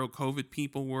pro-COVID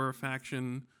people were a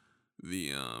faction.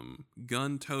 The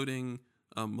gun-toting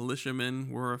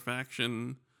militiamen were a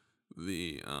faction.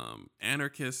 The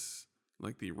anarchists,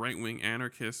 like the right-wing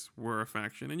anarchists, were a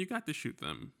faction, and you got to shoot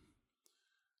them.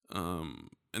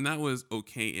 And that was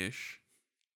okay-ish.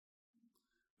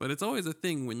 But it's always a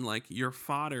thing when, like, your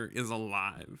fodder is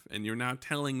alive and you're now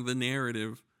telling the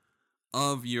narrative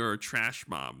of your trash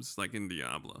mobs, like in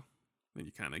Diablo. And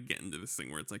you kind of get into this thing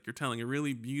where it's like you're telling a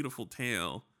really beautiful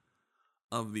tale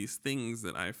of these things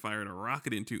that I fired a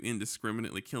rocket into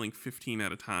indiscriminately, killing 15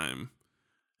 at a time,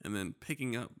 and then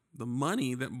picking up the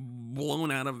money that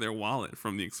blown out of their wallet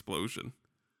from the explosion,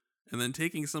 and then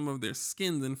taking some of their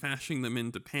skins and fashioning them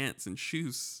into pants and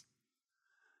shoes.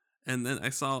 And then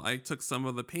I took some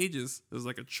of the pages, there's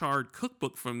like a charred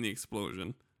cookbook from the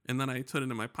explosion, and then I put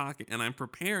it in my pocket, and I'm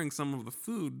preparing some of the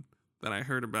food that I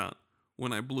heard about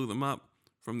when I blew them up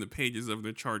from the pages of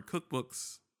the charred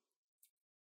cookbooks.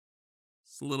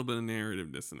 It's a little bit of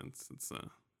narrative dissonance.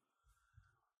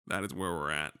 That is where we're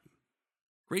at.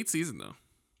 Great season, though.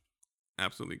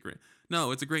 Absolutely great. No,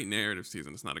 it's a great narrative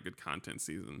season. It's not a good content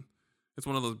season. It's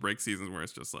one of those break seasons where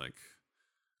it's just like,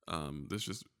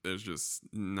 there's just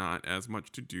not as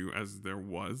much to do as there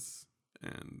was,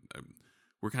 and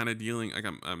we're kind of dealing, like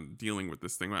I'm dealing with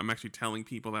this thing. I'm actually telling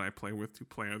people that I play with to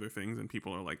play other things, and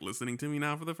people are like listening to me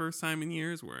now for the first time in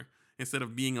years, where instead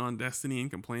of being on Destiny and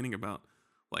complaining about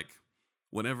like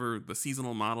whenever the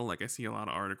seasonal model, like I see a lot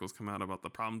of articles come out about the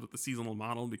problems with the seasonal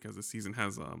model because the season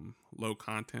has low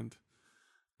content.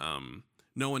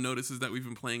 No one notices that we've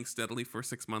been playing steadily for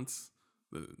 6 months.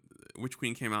 The Witch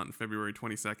Queen came out in February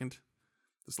 22nd.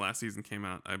 This last season came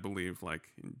out, I believe, like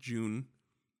in June.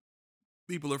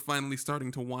 People are finally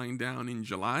starting to wind down in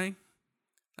July.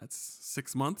 That's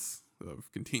 6 months of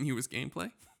continuous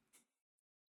gameplay.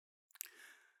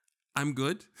 I'm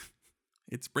good.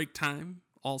 It's break time,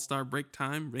 all-star break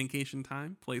time, vacation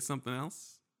time, play something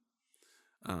else.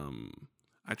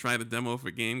 I tried a demo of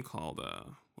a game called,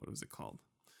 what was it called?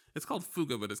 It's called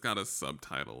Fuga, but it's got a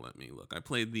subtitle. Let me look. I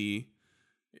played the,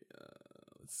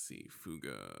 let's see,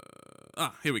 Fuga.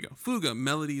 Here we go. Fuga,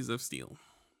 Melodies of Steel.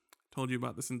 Told you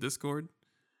about this in Discord.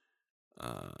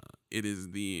 It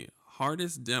is the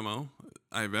hardest demo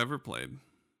I've ever played.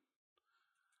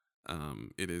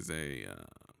 It is a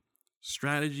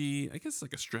strategy, I guess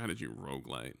like a strategy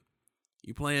roguelite.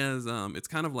 You play as, it's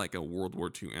kind of like a World War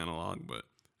II analog, but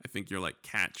I think you're like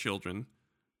cat children,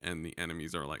 and the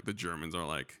enemies are like, the Germans are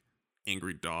like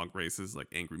angry dog races, like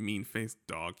angry mean-faced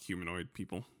dog humanoid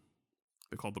people.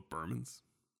 They're called the Burmans.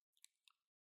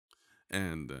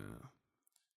 And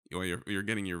you're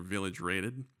getting your village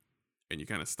raided, and you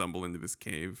kind of stumble into this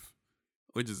cave,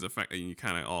 which is you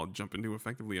kind of all jump into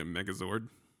effectively a Megazord.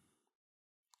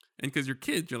 And because you're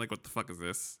kids, you're like, what the fuck is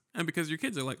this? And because your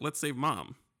kids are like, let's save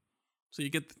mom. So you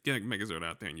get Megazord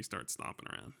out there and you start stomping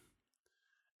around.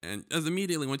 And as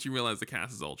immediately, once you realize the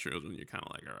cast is all children, you're kind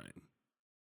of like, all right,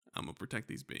 I'm going to protect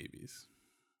these babies.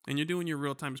 And you're doing your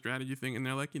real-time strategy thing, and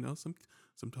they're like,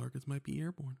 some targets might be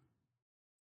airborne.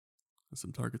 And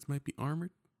some targets might be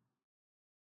armored.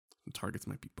 Some targets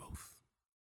might be both.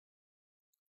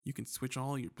 You can switch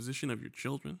all your position of your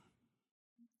children.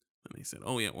 And they said,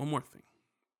 oh yeah, one more thing.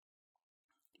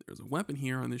 There's a weapon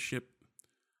here on this ship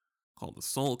called the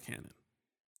Soul Cannon.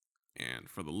 And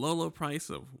for the low price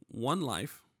of 1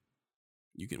 life,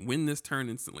 you can win this turn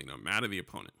instantly, no matter the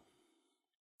opponent.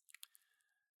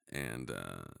 And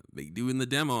they do in the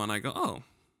demo, and I go, oh.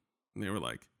 And they were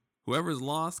like, whoever's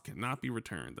lost cannot be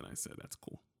returned. And I said, that's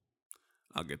cool.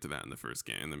 I'll get to that in the first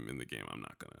game. In the game, I'm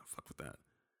not going to fuck with that.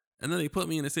 And then they put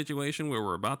me in a situation where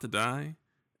we're about to die,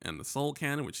 and the Soul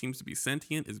Cannon, which seems to be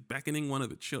sentient, is beckoning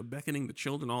beckoning the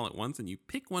children all at once, and you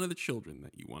pick one of the children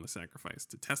that you want to sacrifice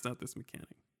to test out this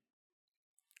mechanic.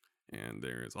 And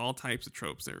there's all types of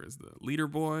tropes. There is the leader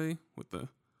boy with the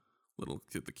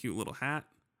cute little hat,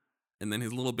 and then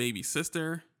his little baby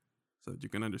sister, so that you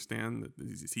can understand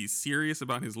that he's serious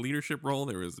about his leadership role.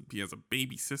 He has a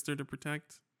baby sister to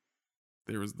protect.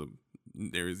 There is the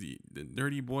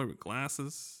nerdy boy with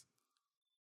glasses.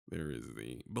 There is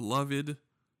the beloved,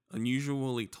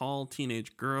 unusually tall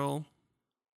teenage girl.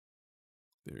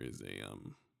 There is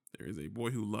a boy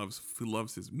who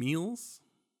loves his meals.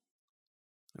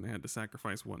 And I had to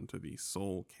sacrifice one to the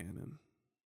Soul Cannon.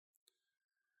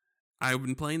 I've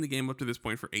been playing the game up to this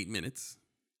point for 8 minutes.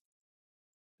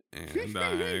 And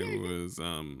I was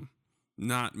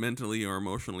not mentally or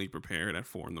emotionally prepared at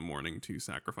 4 a.m. to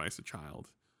sacrifice a child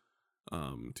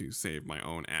to save my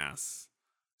own ass.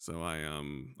 So I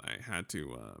had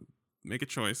to make a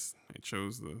choice. I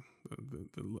chose the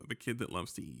kid that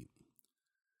loves to eat.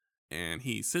 And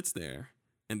he sits there,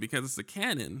 and because it's a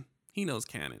cannon, he knows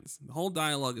cannons. The whole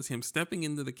dialogue is him stepping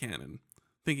into the cannon,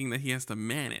 thinking that he has to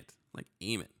man it, like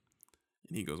aim it.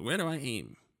 And he goes, where do I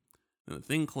aim? And the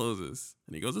thing closes,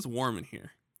 and he goes, it's warm in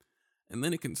here. And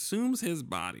then it consumes his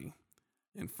body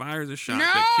and fires a shot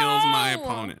that kills my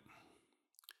opponent.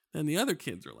 Then the other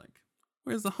kids are like,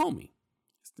 where's the homie?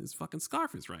 His fucking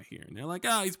scarf is right here. And they're like,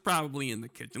 oh, he's probably in the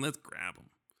kitchen. Let's grab him.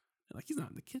 They're like, he's not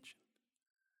in the kitchen.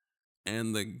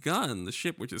 And the gun, the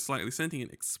ship, which is slightly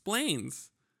sentient, explains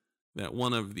that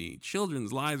one of the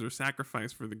children's lives were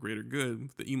sacrificed for the greater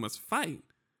good, that you must fight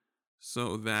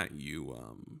so that you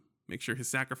make sure his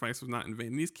sacrifice was not in vain.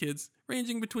 And these kids,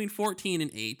 ranging between 14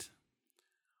 and 8,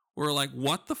 were like,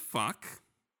 what the fuck?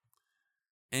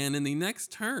 And in the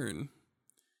next turn,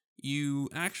 you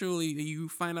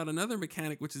find out another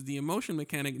mechanic, which is the emotion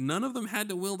mechanic. None of them had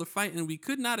the will to fight, and we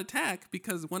could not attack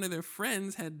because one of their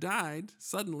friends had died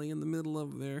suddenly in the middle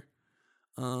of their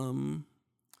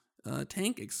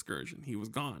tank excursion. He was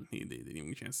gone. They didn't even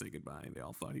get a chance to say goodbye. They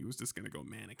all thought he was just going to go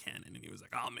man a cannon, and he was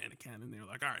like, I'll man a cannon. They were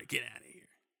like, all right, get out of here.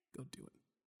 Go do it.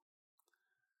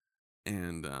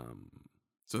 And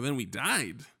so then we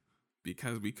died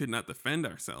because we could not defend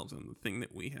ourselves on the thing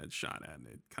that we had shot at, and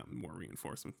it come more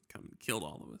reinforcements come and killed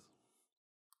all of us.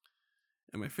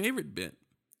 And my favorite bit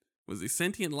was the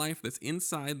sentient life that's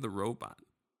inside the robot.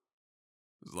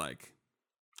 It was like,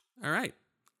 all right,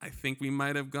 I think we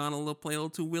might have gone play a little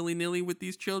too willy-nilly with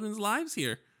these children's lives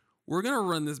here. We're going to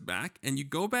run this back, and you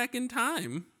go back in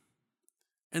time.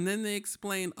 And then they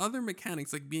explain other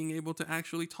mechanics, like being able to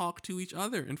actually talk to each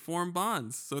other and form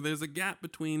bonds. So there's a gap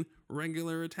between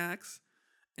regular attacks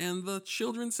and the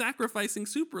children sacrificing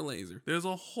super laser. There's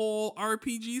a whole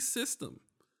RPG system.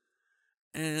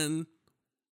 And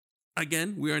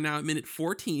again, we are now at minute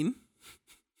 14.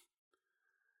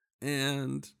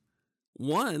 And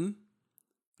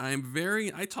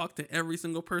I talked to every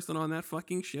single person on that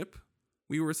fucking ship.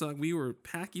 We were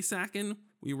packy sacking.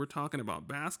 We were talking about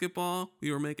basketball.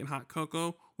 We were making hot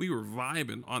cocoa. We were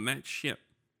vibing on that ship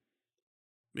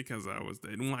because I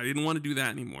didn't want to do that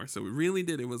anymore. So we really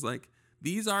did. It was like,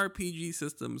 these RPG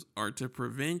systems are to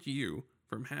prevent you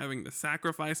from having to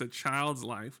sacrifice a child's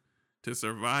life to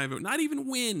survive, not even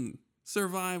win,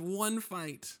 survive one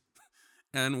fight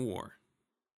and war.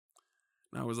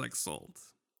 And I was like, sold.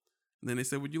 And then they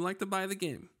said, would you like to buy the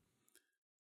game?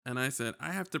 And I said,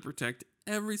 I have to protect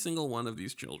every single one of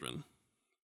these children.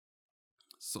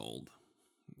 Sold.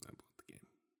 I bought the game.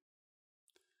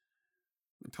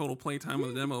 The total playtime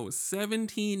of the demo was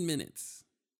 17 minutes.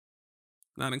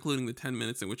 Not including the 10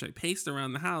 minutes in which I paced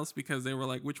around the house because they were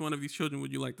like, which one of these children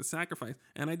would you like to sacrifice?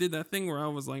 And I did that thing where I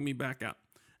was like, me back out.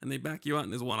 And they back you out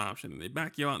and there's one option. And they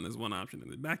back you out and there's one option.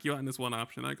 And they back you out and there's one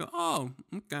option. I go, oh,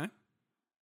 okay.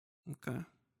 Okay.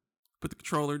 Put the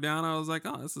controller down. I was like,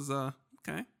 oh, this is,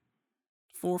 okay.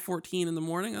 4:14 in the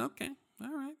morning. Okay.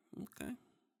 All right. Okay.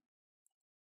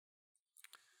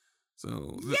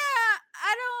 So. Yeah,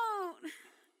 I don't.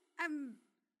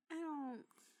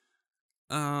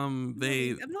 I'm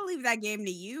gonna leave that game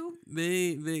to you.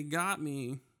 They got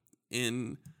me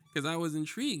in because I was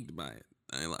intrigued by it.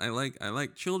 I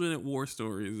like children at war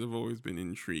stories have always been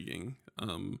intriguing.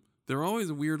 They're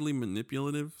always weirdly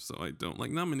manipulative, so I don't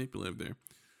like not manipulative.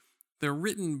 They're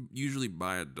written usually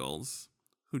by adults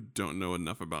who don't know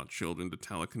enough about children to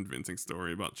tell a convincing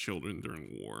story about children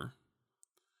during war.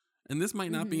 And this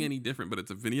might not be any different, but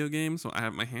it's a video game, so I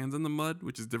have my hands in the mud,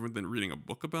 which is different than reading a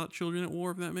book about children at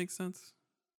war, if that makes sense.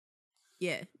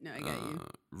 Yeah, no, I got you.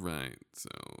 Right. So,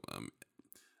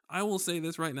 I will say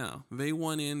this right now. They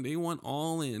went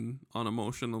all in on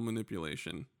emotional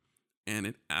manipulation, and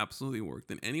it absolutely worked.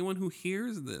 And anyone who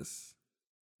hears this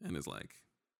and is like,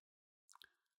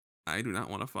 I do not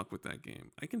want to fuck with that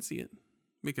game, I can see it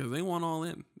because they went all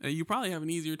in. You probably have an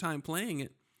easier time playing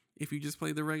it if you just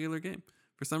play the regular game.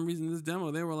 For some reason, this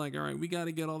demo, they were like, all right, we got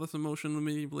to get all this emotional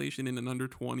manipulation in under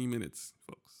 20 minutes,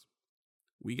 folks.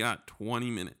 We got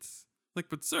 20 minutes. Like,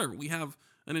 but sir, we have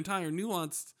an entire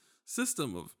nuanced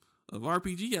system of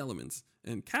RPG elements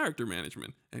and character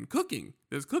management and cooking.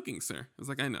 There's cooking, sir. I was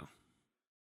like, I know.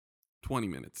 20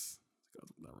 minutes.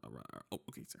 Oh,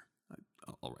 okay, sir.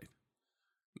 All right.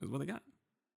 That's what I got.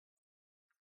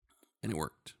 And it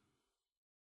worked.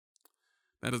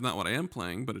 That is not what I am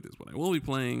playing, but it is what I will be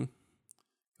playing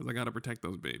because I got to protect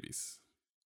those babies.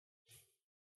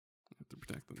 I have to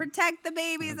protect them. Protect the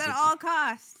babies at all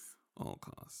costs. All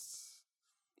costs.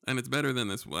 And it's better than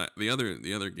this. The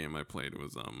other game I played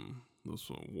was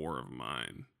War of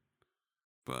Mine,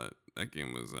 but that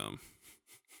game was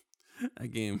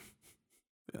that game.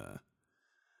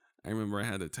 I remember I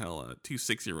had to tell 2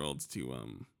 6-year-olds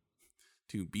to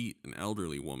beat an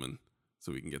elderly woman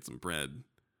so we can get some bread,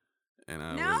 and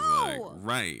I was like,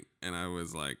 right, and I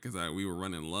was like, because we were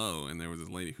running low, and there was this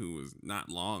lady who was not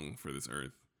long for this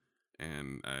earth.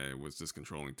 And I was just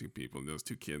controlling 2 people. There was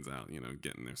 2 kids out,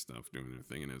 getting their stuff, doing their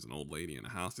thing. And there was an old lady in a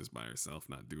house just by herself,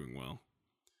 not doing well.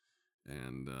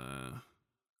 And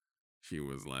she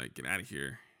was like, get out of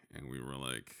here. And we were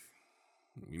like,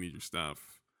 we need your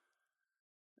stuff.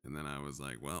 And then I was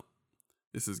like, well,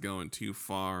 this is going too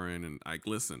far. And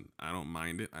listen, I don't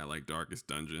mind it. I like Darkest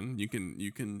Dungeon. You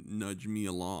can nudge me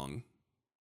along.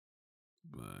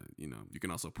 But, you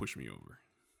can also push me over.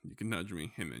 You can nudge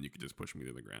me, and then you can just push me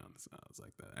to the ground. So I was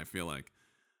like that. I feel like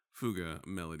Fuga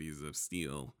Melodies of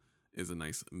Steel is a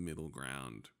nice middle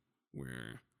ground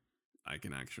where I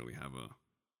can actually have a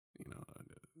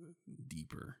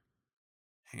deeper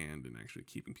hand in actually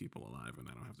keeping people alive, and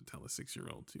I don't have to tell a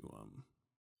 6-year-old to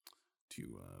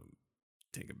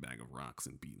take a bag of rocks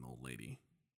and beat an old lady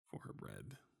for her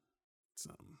bread. It's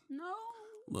no.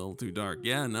 A little too dark.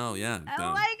 Yeah, no, yeah. I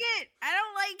don't like it. I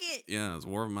don't like it. Yeah,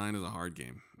 War of Mine is a hard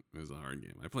game. It was a hard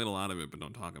game. I played a lot of it, but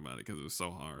don't talk about it because it was so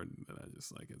hard that I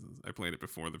just I played it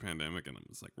before the pandemic, and I'm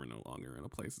just like, we're no longer in a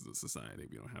place as a society.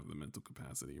 We don't have the mental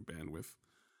capacity or bandwidth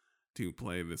to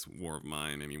play this War of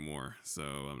Mine anymore.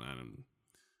 So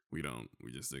we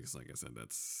just, like I said,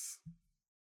 that's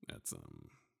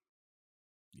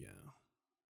yeah.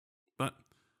 But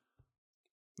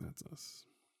That's us.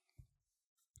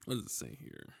 What does it say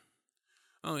here?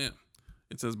 Oh, yeah.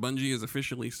 It says Bungie is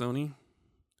officially Sony.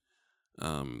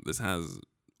 This has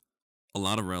a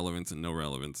lot of relevance and no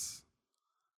relevance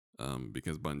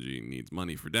because Bungie needs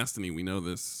money for Destiny. We know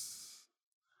this.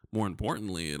 More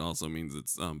importantly, it also means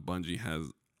it's Bungie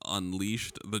has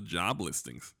unleashed the job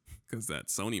listings because that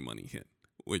Sony money hit,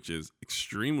 which is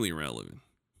extremely relevant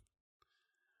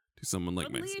to someone like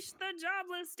myself. Unleash the job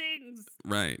listings.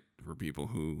 Right. For people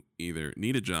who either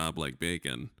need a job like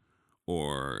Bacon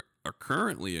or are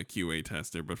currently a QA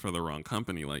tester, but for the wrong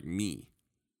company like me.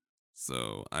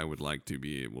 So I would like to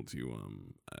be able to,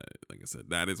 like I said,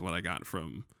 that is what I got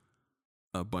from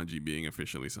Bungie being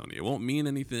officially Sony. It won't mean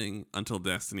anything until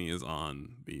Destiny is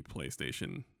on the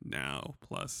PlayStation Now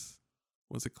Plus.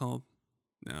 What's it called?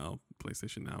 Now,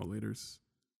 PlayStation Now Laters.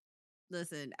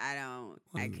 Listen,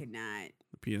 I could not.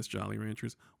 The PS Jolly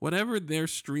Ranchers. Whatever their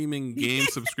streaming game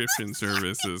subscription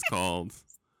service is called,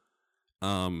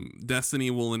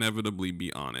 Destiny will inevitably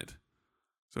be on it.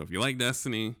 So if you like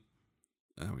Destiny,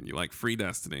 and you like free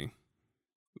Destiny,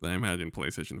 then I imagine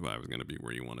PlayStation 5 is going to be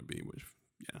where you want to be, which,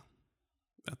 yeah,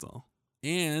 that's all.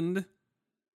 And you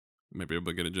might be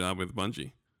able to get a job with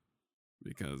Bungie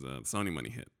because Sony money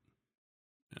hit.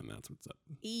 And that's what's up.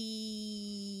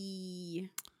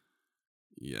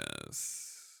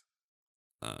 Yes.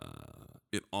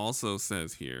 It also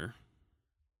says here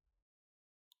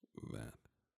that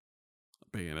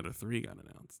Bayonetta 3 got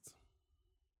announced.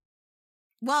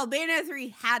 Well, Bayonetta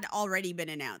 3 had already been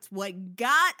announced. What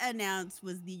got announced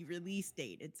was the release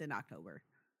date. It's in October.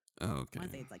 Oh, okay. I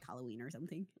want to say it's like Halloween or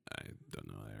something. I don't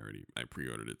know. I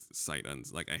pre-ordered it.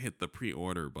 I hit the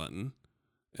pre-order button,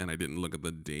 and I didn't look at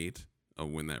the date of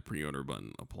when that pre-order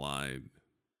button applied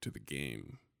to the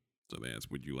game. So they asked,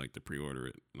 would you like to pre-order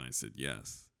it? And I said,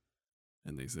 yes.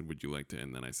 And they said, would you like to?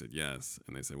 And then I said, yes.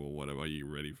 And they said, well, what are you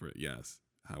ready for it? Yes.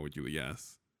 How would you?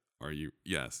 Yes. Are you?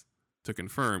 Yes. To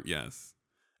confirm, yes.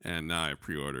 And now I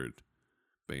pre-ordered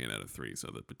Bayonetta 3.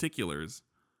 So the particulars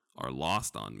are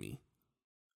lost on me.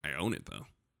 I own it, though.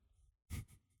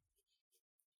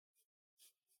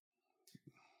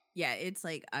 Yeah, it's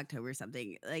like October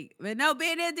something. But no,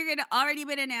 Bayonetta 3 had already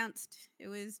been announced. It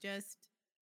was just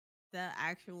the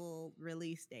actual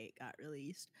release date got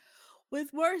released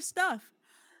with more stuff.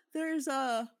 There's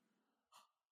all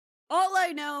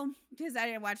I know, because I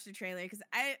didn't watch the trailer, because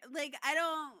I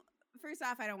don't. First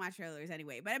off, I don't watch trailers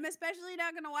anyway, but I'm especially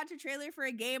not going to watch a trailer for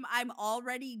a game I'm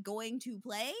already going to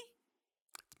play.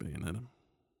 It's Bayonetta.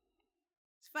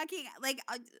 It's fucking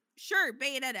sure,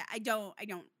 Bayonetta. I don't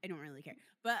really care.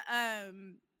 But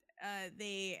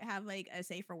they have like a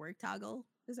safe for work toggle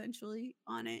essentially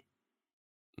on it.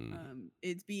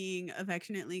 It's being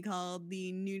affectionately called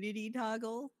the nudity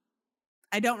toggle.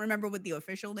 I don't remember what the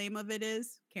official name of it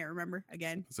is. Can't remember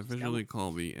again. It's officially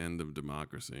called the end of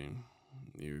democracy.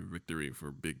 A victory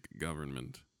for big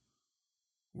government,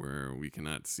 where we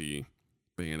cannot see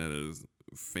Bayonetta's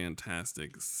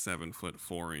fantastic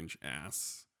 7'4"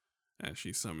 ass as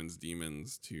she summons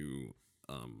demons to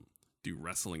do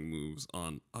wrestling moves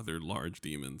on other large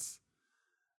demons.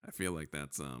 I feel like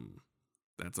that's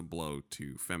a blow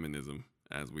to feminism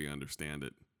as we understand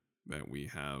it, that we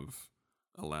have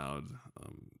allowed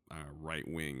our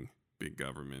right-wing big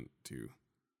government to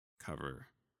cover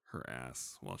her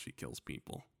ass while she kills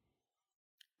people.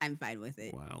 I'm fine with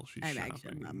it. While she's I'm shopping.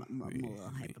 actually I'm a little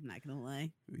hype. I'm not gonna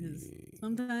lie. Because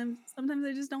sometimes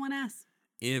I just don't want ass.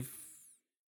 If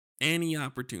any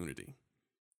opportunity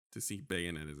to see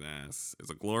Bayonetta's ass is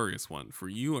a glorious one for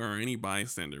you or any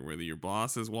bystander, whether your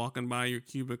boss is walking by your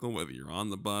cubicle, whether you're on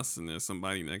the bus and there's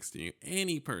somebody next to you,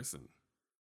 any person,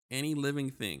 any living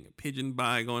thing, a pigeon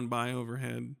going by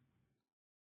overhead,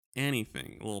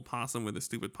 anything, a little possum with a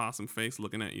stupid possum face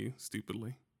looking at you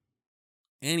stupidly,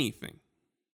 anything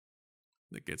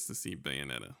that gets to see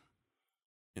Bayonetta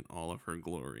in all of her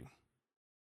glory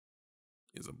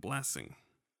is a blessing.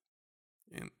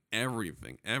 And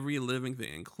everything, every living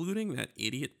thing, including that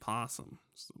idiot possum,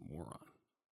 some moron,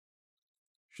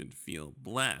 should feel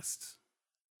blessed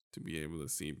to be able to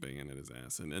see Bayonetta's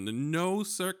ass. And under no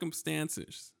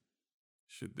circumstances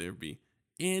should there be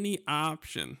any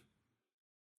option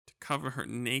to cover her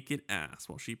naked ass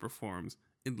while she performs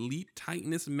elite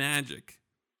Titaness magic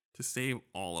to save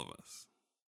all of us.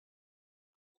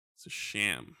 It's a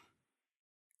sham.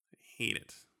 I hate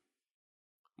it.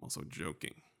 I'm also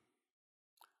joking.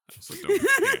 I also don't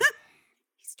care.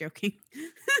 He's joking.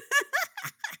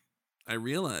 I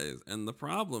realize, and the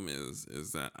problem is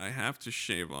that I have to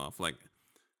shave off, like,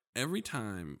 every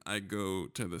time I go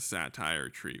to the satire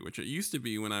tree, which it used to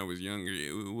be when I was younger,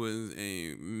 it was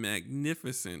a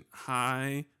magnificent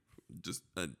high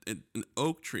an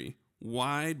oak tree,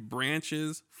 wide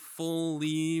branches, full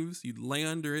leaves. You'd lay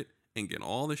under it and get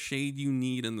all the shade you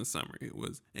need in the summer. It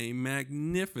was a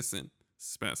magnificent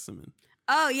specimen.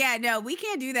 Oh yeah, no, we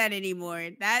can't do that anymore.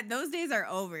 Those days are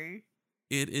over.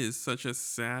 It is such a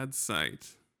sad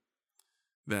sight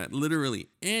that literally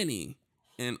any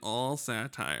and all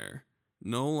satire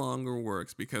no longer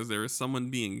works because there is someone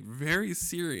being very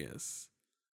serious,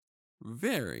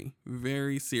 very,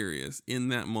 very serious in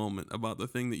that moment about the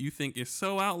thing that you think is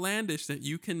so outlandish that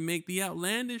you can make the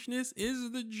outlandishness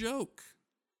is the joke.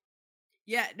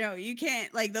 Yeah, no, you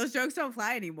can't. Like, those jokes don't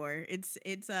fly anymore. It's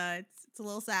a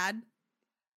little sad.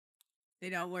 They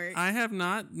don't work. I have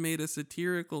not made a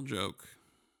satirical joke.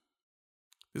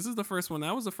 This is the first one.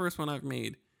 That was the first one I've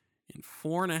made in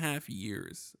 4.5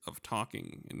 years of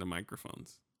talking into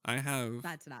microphones. I have.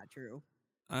 That's not true.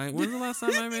 When's the last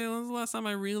time I made? When's the last time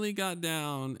I really got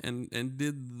down and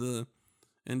did the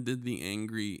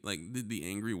angry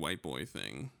white boy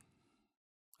thing?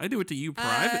 I do it to you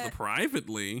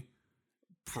privately.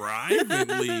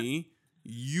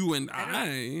 You and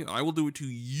I will do it to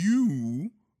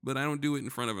you, but I don't do it in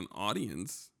front of an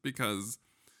audience because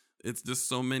it's just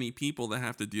so many people that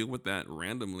have to deal with that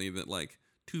randomly that like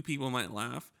 2 people might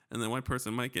laugh and then one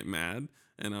person might get mad.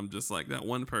 And I'm just like that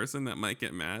one person that might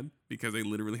get mad because they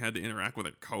literally had to interact with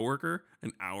a coworker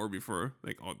an hour before.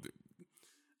 Like, oh,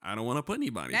 I don't want to put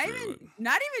anybody through it.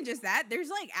 Not even just that. There's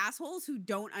like assholes who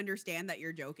don't understand that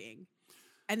you're joking.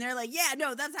 And they're like, yeah,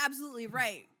 no, that's absolutely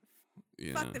right.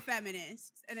 Yeah. Fuck the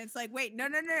feminists. And it's like, wait, no.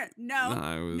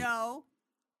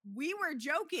 We were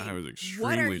joking. I was extremely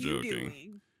what are joking. You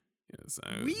doing? Yes,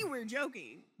 we were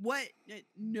joking. What?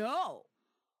 No.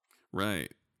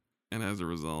 Right. And as a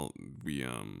result, we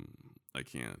I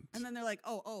can't. And then they're like,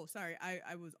 oh, sorry,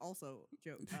 I was also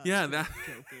joking. Joking. Yeah,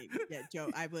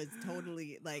 I was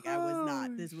totally like, I was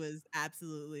not. This was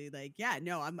absolutely like, yeah,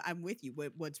 no, I'm with you.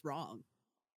 What's wrong?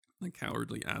 Like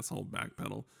cowardly asshole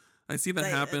backpedal. I see that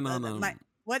happen on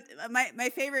my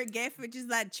favorite GIF, which is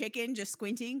that chicken just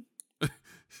squinting. Just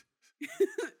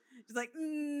like,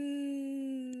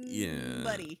 yeah,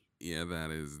 buddy. Yeah, that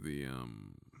is the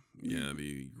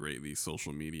the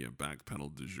social media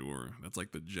backpedal du jour. That's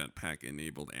like the jetpack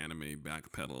enabled anime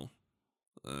backpedal.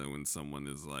 When someone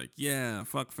is like, yeah,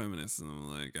 fuck feminists, and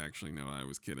I'm like, actually, no, I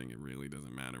was kidding. It really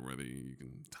doesn't matter whether you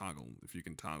can toggle. If you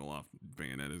can toggle off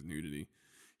Bayonetta's nudity,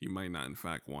 you might not, in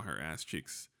fact, want her ass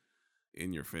cheeks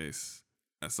in your face.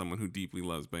 As someone who deeply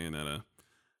loves Bayonetta,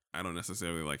 I don't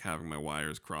necessarily like having my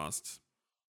wires crossed.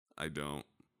 I don't.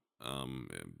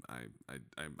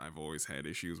 I've always had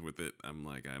issues with it. I'm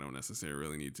like, I don't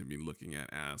necessarily need to be looking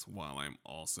at ass while I'm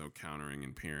also countering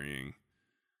and parrying.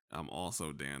 I'm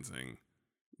also dancing.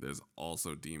 There's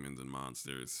also demons and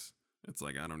monsters. It's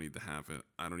like, I don't need to have it.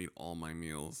 I don't need all my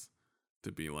meals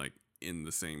to be like in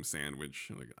the same sandwich,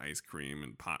 like ice cream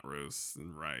and pot roast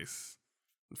and rice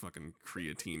and fucking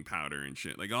creatine powder and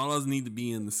shit. Like, all those need to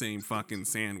be in the same fucking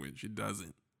sandwich. It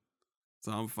doesn't.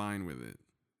 So I'm fine with it.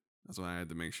 That's why I had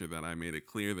to make sure that I made it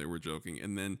clear that we're joking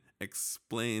and then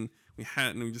explain. We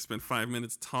just spent 5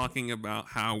 minutes talking about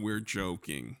how we're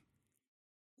joking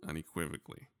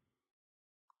unequivocally.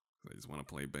 I just want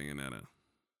to play Bayonetta.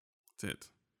 That's it.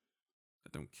 I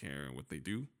don't care what they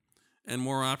do. And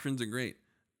more options are great.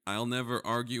 I'll never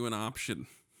argue an option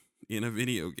in a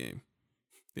video game.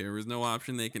 There is no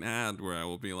option they can add where I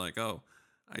will be like, oh,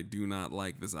 I do not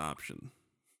like this option.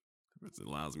 It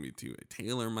allows me to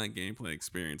tailor my gameplay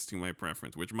experience to my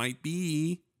preference, which might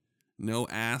be no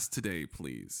ass today,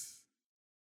 please.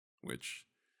 Which,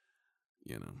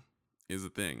 is a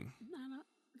thing.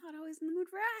 Not always in the mood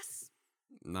for ass.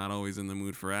 Not always in the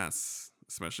mood for ass,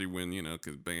 especially when,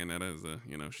 because Bayonetta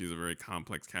is she's a very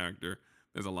complex character.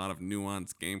 There's a lot of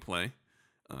nuanced gameplay.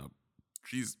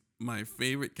 She's my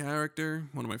favorite character,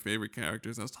 one of my favorite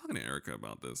characters. I was talking to Erica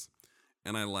about this,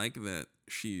 and I like that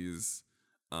she's,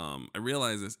 I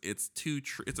realize this, it's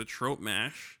a trope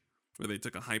mash where they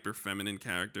took a hyper feminine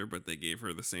character, but they gave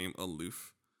her the same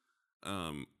aloof,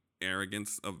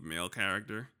 arrogance of male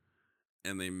character,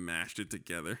 and they mashed it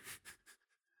together.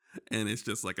 And it's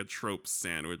just like a trope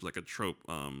sandwich, like a trope,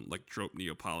 like trope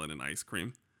Neapolitan ice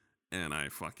cream. And I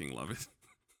fucking love it.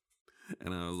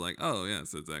 And I was like, oh,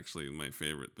 yes, it's actually my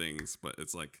favorite things. But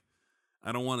it's like,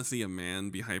 I don't want to see a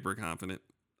man be hyper confident.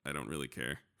 I don't really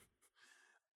care.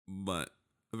 But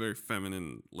a very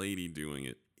feminine lady doing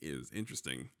it is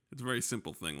interesting. It's a very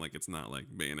simple thing. Like, it's not like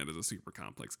Bayonetta is a super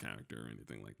complex character or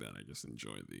anything like that. I just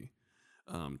enjoy the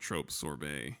trope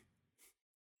sorbet.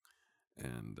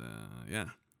 And yeah.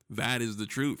 That is the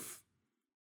truth.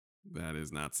 That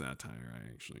is not satire.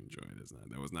 I actually enjoy it.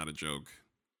 That was not a joke.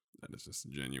 That is just a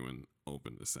genuine,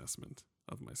 open assessment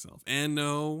of myself. And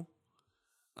no,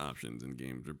 options in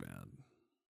games are bad.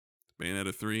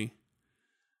 Bayonetta 3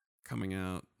 coming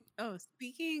out. Oh,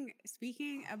 speaking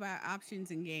about options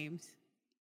in games,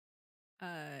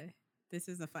 this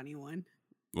is a funny one.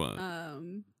 What?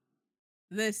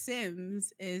 The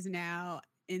Sims is now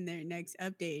in their next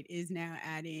update is now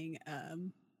adding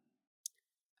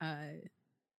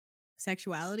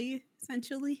sexuality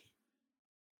essentially.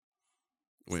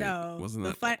 Wait, So wasn't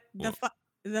the that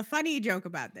the funny joke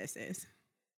about this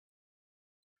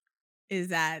is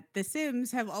that the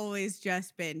Sims have always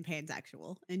just been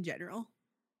pansexual in general.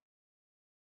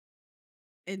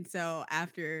 And so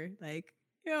after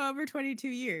over 22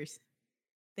 years,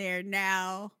 they're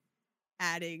now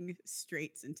adding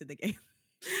straights into the game.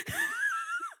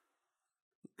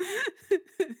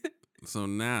 So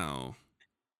now,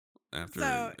 after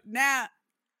So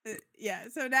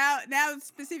now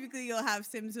specifically you'll have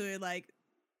Sims who are like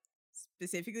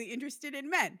specifically interested in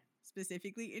men,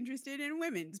 specifically interested in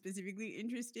women, specifically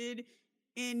interested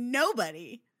in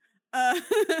nobody,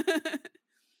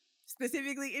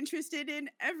 specifically interested in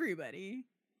everybody.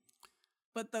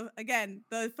 But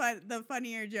the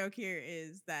funnier joke here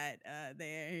is that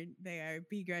they are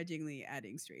begrudgingly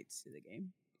adding straights to the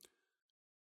game.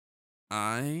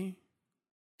 I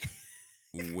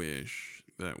wish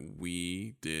that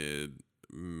we did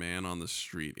man on the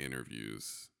street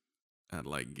interviews at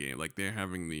they're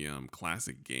having the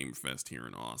classic game fest here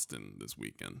in Austin this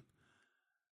weekend.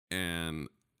 And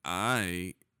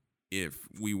if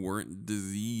we weren't a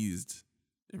diseased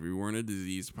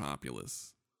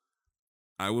populace,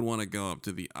 I would want to go up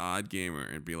to the odd gamer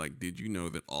and be like, did you know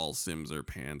that all Sims are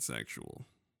pansexual?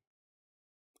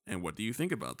 And what do you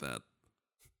think about that?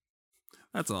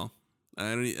 That's all.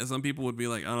 Some people would be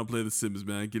like, I don't play The Sims,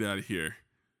 man. Get out of here.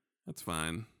 That's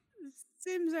fine.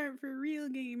 Sims aren't for real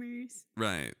gamers.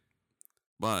 Right.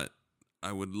 But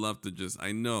I would love to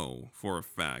I know for a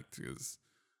fact, because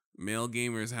male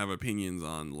gamers have opinions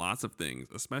on lots of things,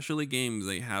 especially games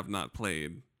they have not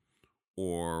played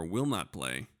or will not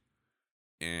play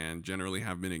and generally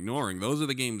have been ignoring. Those are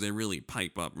the games they really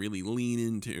pipe up, really lean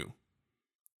into.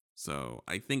 So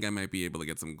I think I might be able to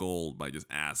get some gold by just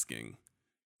asking,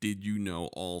 did you know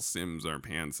all Sims are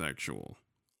pansexual?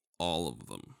 All of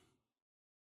them.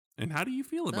 And how do you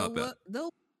feel about that?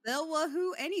 They'll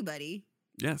wahoo anybody.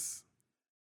 Yes.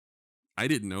 I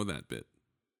didn't know that bit.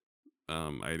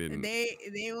 I didn't.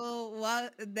 They will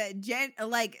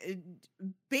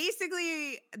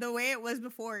basically the way it was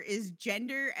before is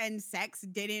gender and sex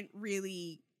didn't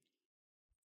really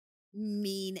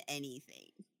mean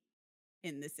anything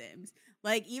in The Sims.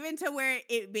 Like even to where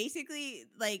it basically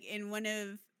in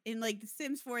The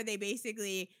Sims 4 they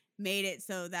basically made it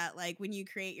so that when you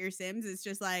create your Sims it's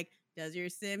just how does your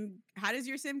Sim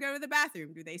go to the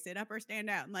bathroom? Do they sit up or stand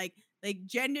down? Like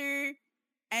gender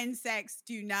and sex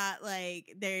do not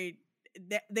the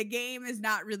game is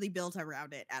not really built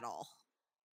around it at all.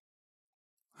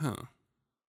 Huh.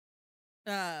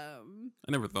 I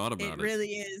never thought about it. It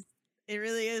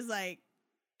really is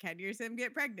can your Sim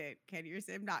get pregnant? Can your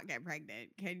Sim not get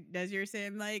pregnant? Does your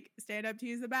Sim stand up to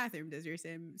use the bathroom? Does your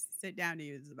Sim sit down to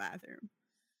use the bathroom?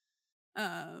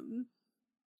 I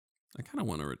kind of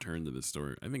want to return to this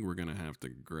story. I think we're gonna have to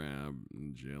grab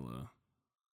Jilla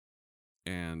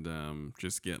and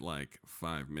just get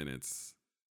 5 minutes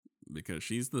because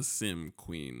she's the Sim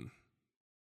queen.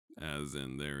 As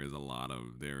in,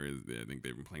 I think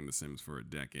they've been playing The Sims for a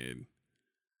decade.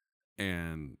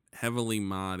 And heavily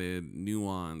modded,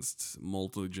 nuanced,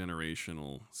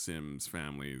 multi-generational Sims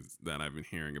families that I've been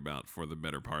hearing about for the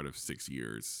better part of 6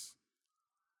 years.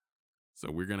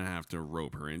 So we're gonna have to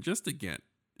rope her in just to get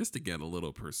a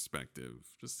little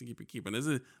perspective, just to keep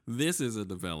it. This is a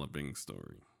developing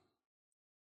story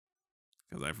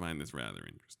because I find this rather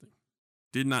interesting.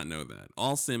 Did not know that.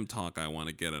 All Sim talk I want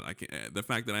to get it. The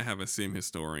fact that I have a Sim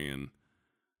historian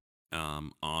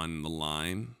on the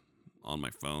line on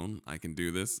my phone, I can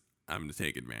do this. I'm going to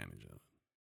take advantage of it.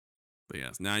 But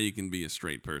yes, now you can be a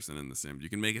straight person in The Sims. You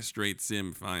can make a straight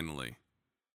Sim finally.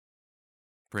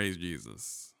 Praise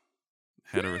Jesus.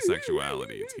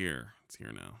 Heterosexuality. It's here. It's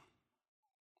here now.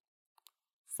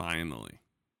 Finally.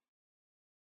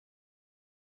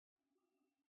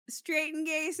 Straight and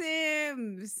gay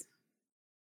Sims.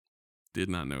 Did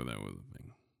not know that was a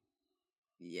thing.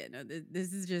 Yeah, no,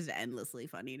 this is just endlessly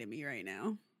funny to me right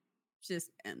now.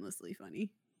 Just endlessly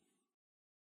funny.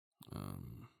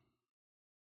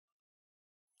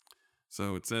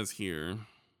 So it says here, a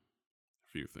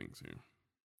few things here.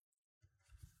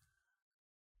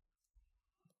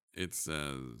 It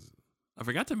says, I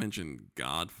forgot to mention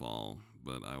Godfall,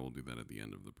 but I will do that at the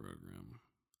end of the program.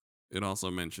 It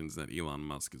also mentions that Elon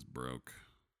Musk is broke.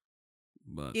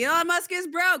 But Elon Musk is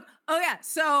broke. Oh yeah.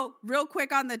 So real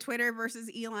quick on the Twitter versus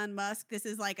Elon Musk. This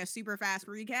is like a super fast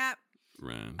recap.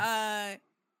 Right.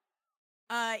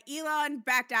 Elon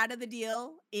backed out of the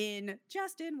deal in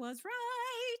Justin Was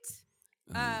Right.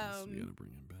 So you gotta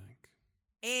bring him back.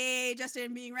 Hey,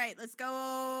 Justin being right. Let's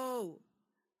go.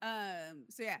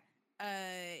 So yeah.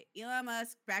 Elon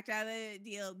Musk backed out of the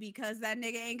deal because that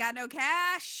nigga ain't got no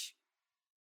cash.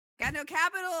 Got no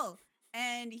capital.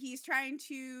 And he's trying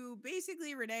to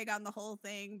basically renege on the whole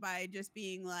thing by just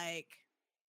being like,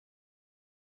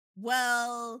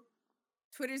 well,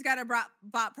 Twitter's got a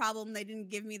bot problem. They didn't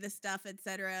give me the stuff,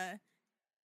 etc.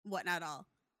 Whatnot all.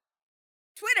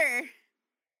 Twitter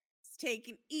is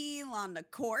taking Elon to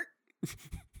court.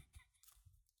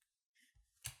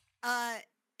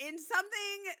 In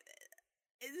something,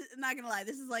 I'm not gonna lie,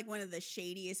 this is like one of the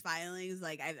shadiest filings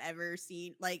like I've ever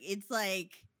seen.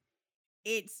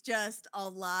 It's just a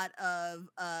lot of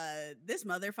this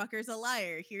motherfucker's a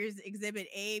liar. Here's exhibit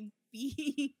A,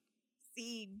 B,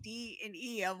 C, D, and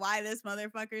E of why this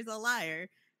motherfucker's a liar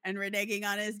and reneging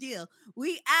on his deal.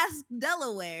 We asked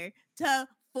Delaware to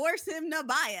force him to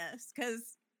buy us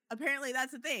because apparently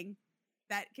that's a thing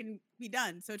that can be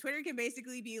done. So Twitter can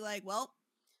basically be like, well,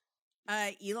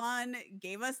 Elon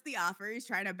gave us the offer. He's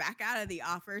trying to back out of the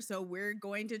offer. So we're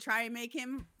going to try and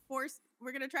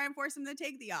we're going to try and force him to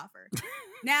take the offer.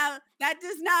 Now, that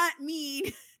does not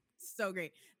mean so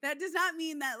great. That does not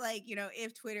mean that, like, you know,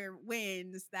 if Twitter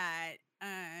wins, that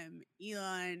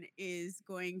Elon is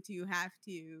going to have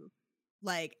to,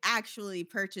 like, actually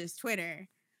purchase Twitter.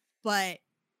 But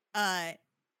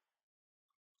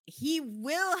he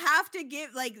will have to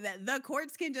give, like, the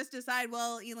courts can just decide,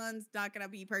 well, Elon's not going to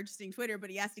be purchasing Twitter, but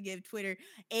he has to give Twitter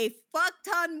a fuck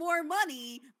ton more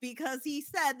money because he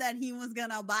said that he was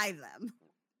going to buy them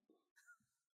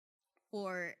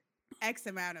for X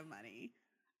amount of money.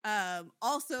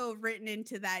 Also written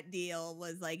into that deal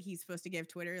was, like, he's supposed to give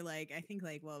Twitter, like, I think,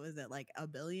 like, what was it, like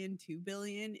 $1 billion, $2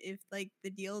 billion if, like, the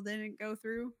deal didn't go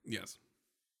through. Yes.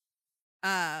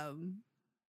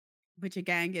 Which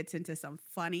again gets into some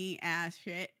funny ass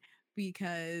shit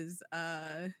because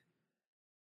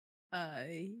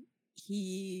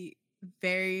he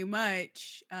very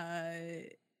much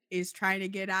is trying to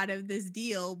get out of this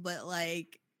deal, but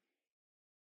like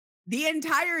the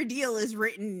entire deal is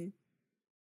written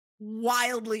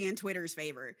wildly in Twitter's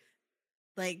favor.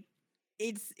 Like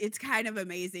it's kind of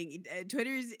amazing.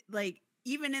 Twitter's like,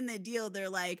 even in the deal, they're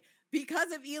like,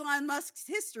 because of Elon Musk's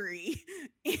history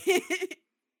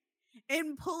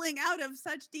in pulling out of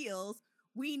such deals,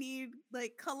 we need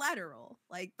like collateral.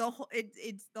 Like the whole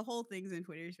it's the whole thing's in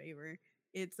Twitter's favor.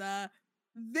 It's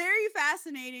very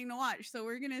fascinating to watch. So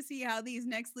we're gonna see how these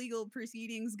next legal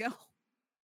proceedings go.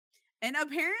 And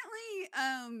apparently,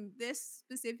 this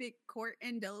specific court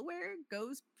in Delaware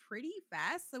goes pretty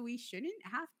fast, so we shouldn't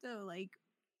have to like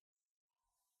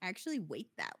actually wait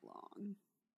that long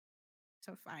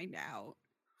to find out.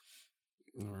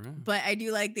 All right. But I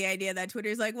do like the idea that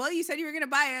Twitter's like, well, you said you were gonna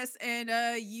buy us,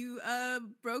 and you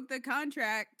broke the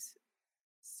contract.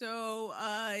 So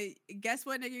guess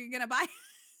what? You're gonna buy.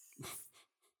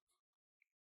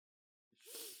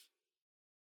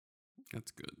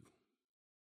 That's good.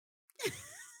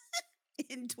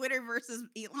 In Twitter versus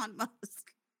Elon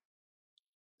Musk.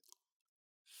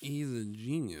 He's a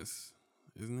genius,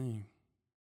 isn't he?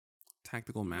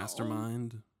 Tactical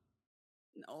mastermind.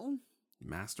 No.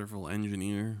 Masterful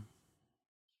engineer.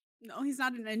 No, he's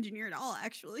not an engineer at all,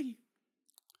 actually.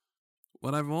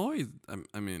 What I've always,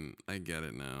 I mean, I get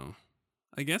it now.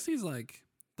 I guess he's like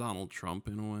Donald Trump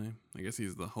in a way. I guess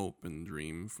he's the hope and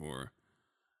dream for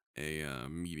the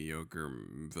mediocre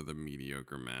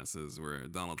masses, where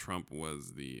Donald Trump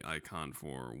was the icon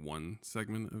for one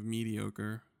segment of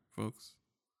mediocre folks.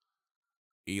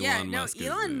 Elon Musk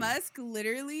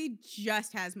literally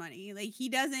just has money. Like he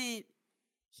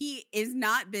is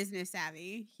not business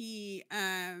savvy. He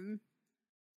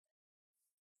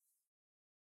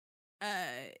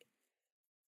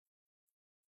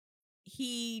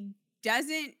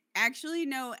doesn't actually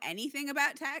know anything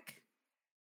about tech.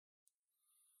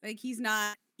 Like he's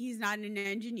not an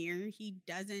engineer. He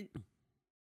doesn't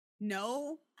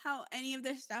know how any of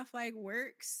this stuff like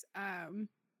works.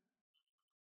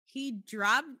 He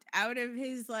dropped out of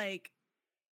his like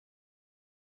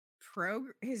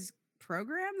his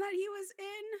program that he was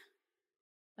in.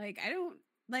 Like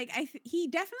he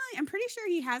definitely, I'm pretty sure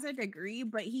he has a degree,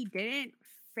 but he didn't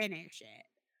finish it.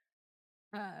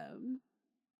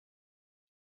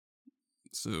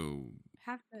 So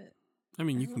have to I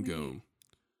mean, you can go.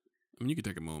 I mean, you could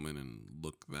take a moment and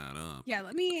look that up. Yeah,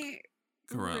 let me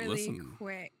Correct. really Listen,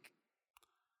 quick.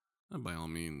 by all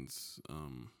means.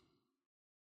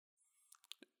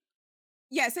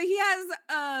 Yeah, so he has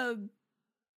a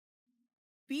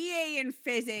BA in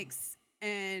physics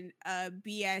and a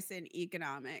BS in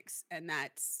economics, and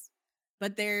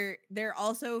but they're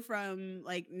also from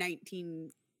like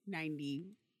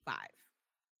 1995.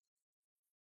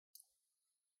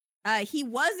 He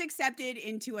was accepted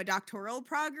into a doctoral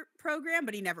program,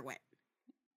 but he never went.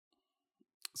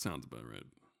 Sounds about right.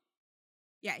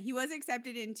 Yeah, he was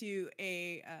accepted into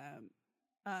a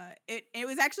it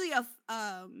was actually a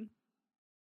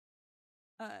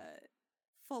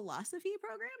philosophy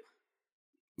program.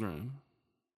 Right.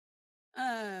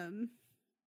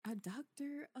 A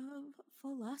doctor of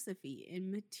philosophy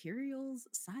in materials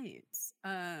science.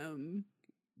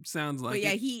 Sounds like but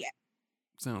yeah, it.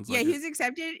 Sounds yeah, like he it. was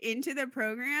accepted into the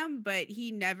program, but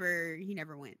he never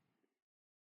went.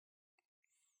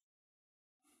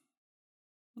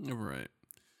 Right.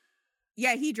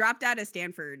 Yeah, he dropped out of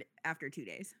Stanford after 2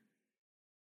 days.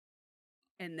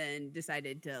 And then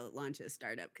decided to launch a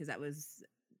startup because that was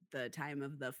the time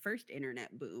of the first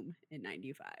internet boom in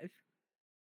 95.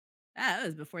 That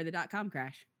was before the .com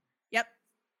crash. Yep.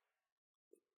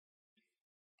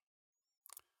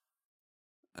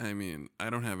 I mean, I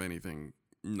don't have anything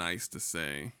nice to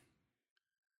say.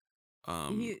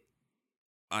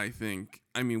 I think,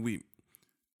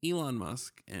 Elon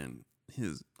Musk and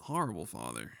his horrible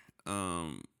father,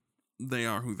 they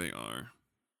are who they are.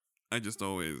 I just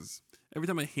always, every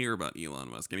time I hear about Elon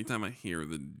Musk, anytime I hear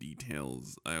the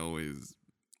details, I always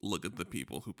look at the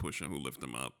people who push him, who lift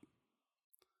him up.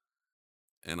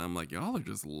 And I'm like, y'all are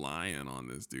just lying on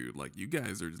this dude. Like, you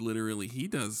guys are literally, he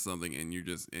does something and you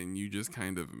just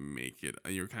kind of make it,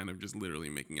 you're kind of just literally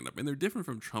making it up. And they're different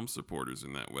from Trump supporters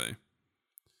in that way.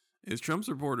 Is Trump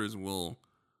supporters will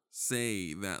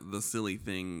say that the silly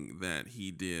thing that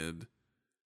he did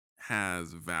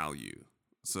has value.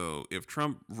 So if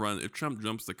Trump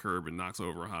jumps the curb and knocks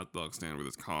over a hot dog stand with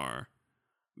his car,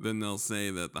 then they'll say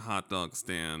that the hot dog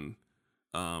stand,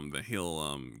 that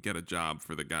he'll get a job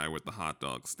for the guy with the hot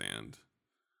dog stand.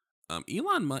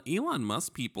 Elon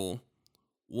Musk people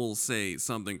will say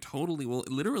something will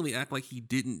literally act like he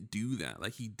didn't do that,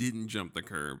 like he didn't jump the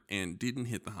curb and didn't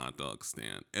hit the hot dog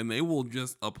stand, and they will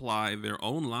just apply their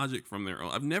own logic from their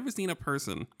own. I've never seen a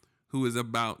person who is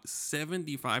about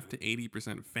 75 to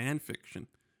 80% fan fiction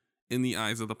in the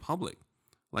eyes of the public,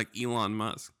 like Elon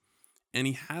Musk. And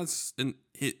he has,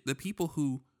 the people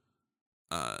who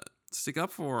stick up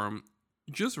for him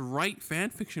just write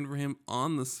fan fiction for him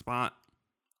on the spot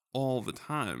all the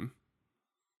time.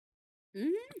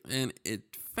 Mm-hmm. And it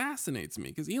fascinates me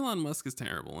because Elon Musk is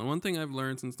terrible. And one thing I've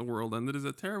learned since the world ended is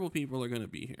that terrible people are going to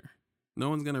be here. No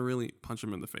one's going to really punch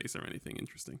him in the face or anything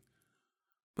interesting.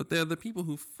 But they're the people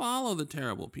who follow the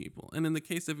terrible people. And in the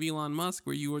case of Elon Musk,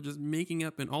 where you are just making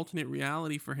up an alternate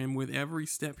reality for him with every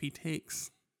step he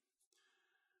takes.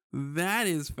 That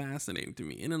is fascinating to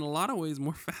me. And in a lot of ways,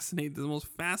 the most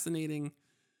fascinating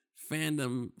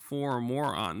fandom for a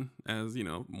moron, as, you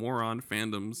know, moron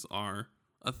fandoms are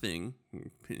a thing.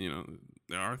 You know,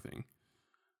 they are a thing.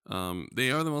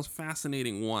 They are the most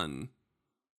fascinating one.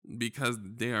 Because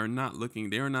they are not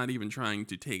even trying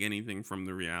to take anything from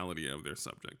the reality of their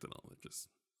subject at all. It's just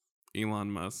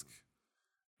Elon Musk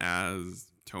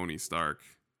as Tony Stark,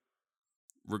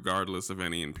 regardless of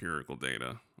any empirical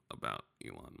data about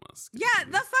Elon Musk. Yeah,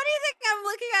 the funny thing I'm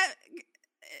looking at,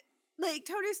 like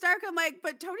Tony Stark, I'm like,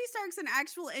 but Tony Stark's an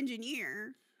actual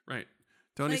engineer. Right.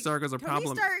 Tony Stark was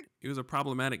he was a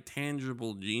problematic,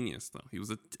 tangible genius, though. He was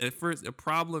at first a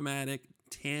problematic,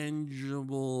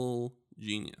 tangible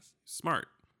genius. Smart.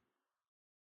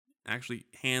 Actually,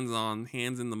 hands-on,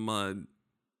 hands in the mud.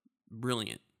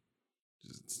 Brilliant.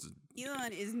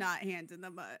 Elon is not hands in the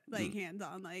mud, like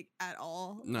hands-on, like at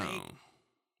all. No. Like,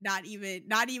 not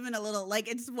even a little. Like,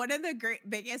 it's one of the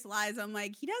biggest lies. I'm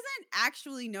like, he doesn't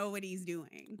actually know what he's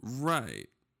doing. Right.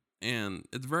 And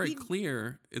it's very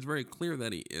clear that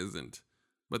he isn't.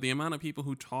 But the amount of people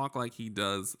who talk like he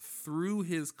does through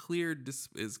his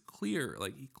is clear.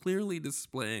 Like, he clearly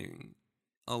displaying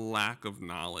a lack of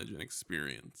knowledge and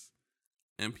experience.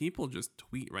 And people just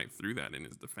tweet right through that in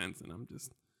his defense. And I'm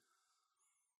just...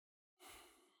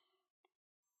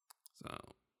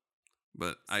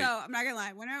 I'm not gonna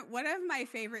lie. One of my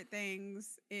favorite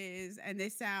things is, and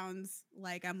this sounds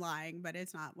like I'm lying, but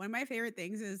it's not. One of my favorite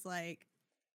things is like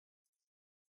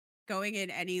going in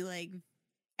any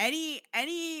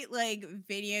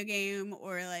video game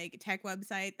or like tech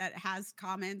website that has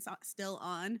comments still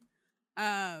on,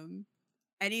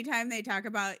 anytime they talk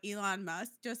about Elon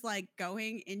Musk, just like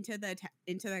going into the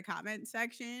comment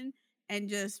section and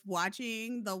just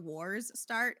watching the wars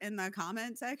start in the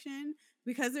comment section,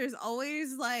 because there's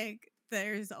always like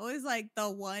the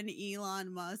one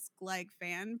Elon Musk like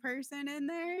fan person in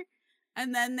there,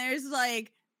 and then there's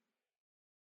like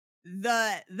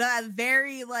the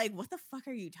very like, what the fuck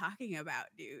are you talking about,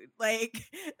 dude? Like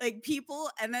people,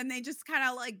 and then they just kind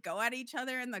of like go at each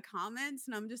other in the comments,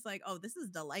 and I'm just like, oh, this is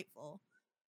delightful.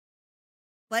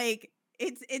 Like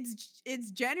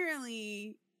it's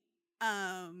generally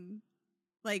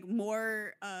like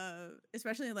more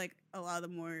especially like a lot of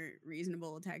the more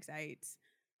reasonable tech sites,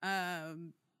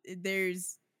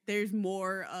 there's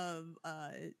more of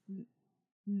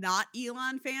not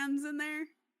Elon fans in there.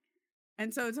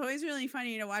 And so it's always really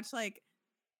funny to watch like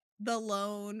the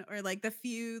lone or like the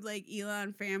few like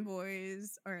Elon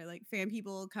fanboys or like fan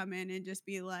people come in and just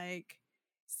be like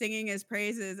singing his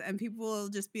praises, and people will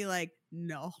just be like,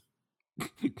 no.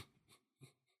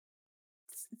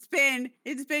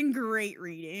 It's been great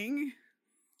reading.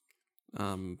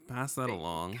 Pass that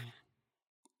along.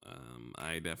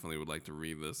 I definitely would like to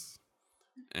read this,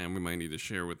 and we might need to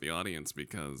share with the audience,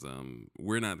 because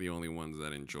we're not the only ones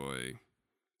that enjoy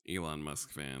Elon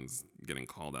Musk fans getting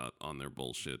called out on their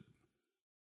bullshit.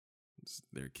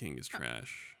 Their king is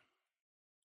trash.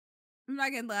 I'm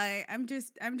not gonna lie, I'm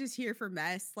just here for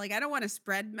mess. Like, I don't want to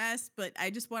spread mess, but I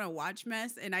just want to watch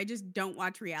mess, and I just don't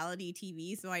watch reality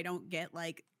TV, so I don't get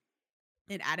like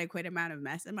an adequate amount of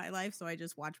mess in my life. So I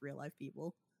just watch real life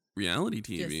people. Reality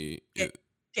TV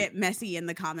Get messy in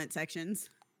the comment sections.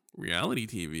 Reality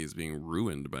TV is being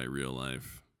ruined by real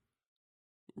life.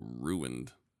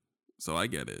 Ruined. So I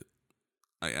get it.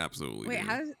 I absolutely Wait,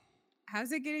 do.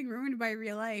 how's it getting ruined by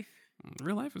real life?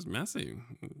 Real life is messy.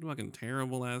 Fucking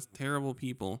terrible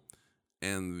people.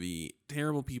 And the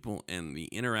terrible people and the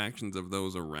interactions of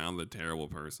those around the terrible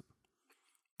person.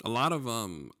 A lot of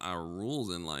our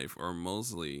rules in life are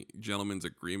mostly gentlemen's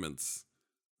agreements.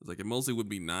 It's like, it mostly would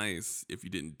be nice if you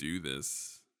didn't do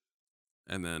this.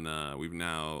 And then we've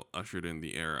now ushered in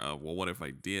the era of, well, what if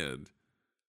I did?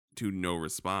 To no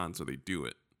response, so they do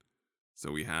it.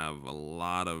 So we have there's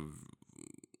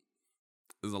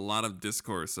a lot of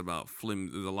discourse about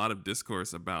there's a lot of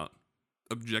discourse about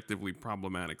objectively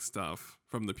problematic stuff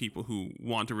from the people who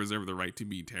want to reserve the right to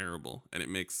be terrible. And it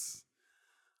makes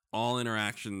all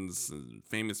interactions,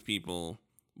 famous people,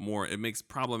 it makes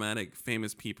problematic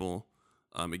famous people,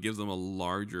 it gives them a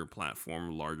larger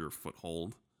platform, larger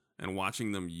foothold. And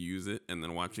watching them use it, and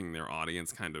then watching their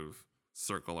audience kind of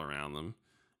circle around them,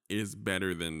 is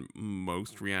better than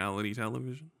most reality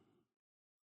television.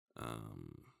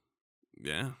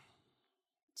 Yeah.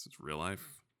 It's real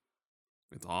life.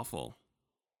 It's awful.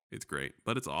 It's great,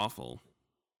 but it's awful.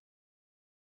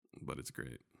 But it's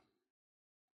great.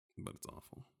 But it's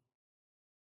awful.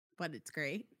 But it's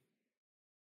great.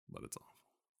 But it's awful.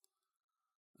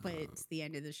 But it's the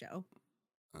end of the show.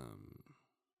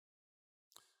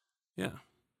 Yeah.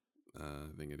 I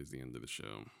think it is the end of the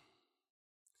show.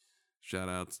 Shout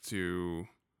outs to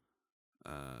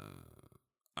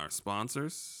our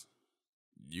sponsors.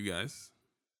 You guys.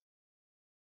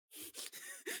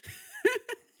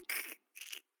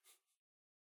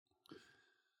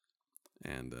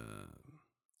 And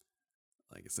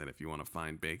like I said, if you want to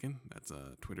find Bacon, that's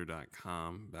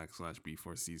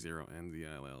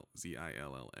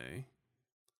twitter.com/B4C0NZILLA.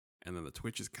 And then the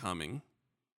Twitch is coming.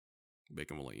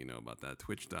 Bacon will let you know about that.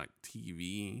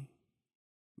 Twitch.tv/the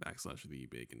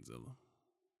Baconzilla.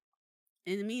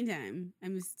 In the meantime,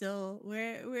 I'm still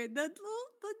we're the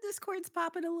Discord's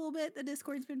popping a little bit. The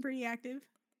Discord's been pretty active.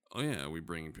 Oh yeah, we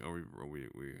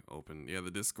open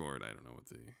the Discord. I don't know what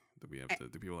do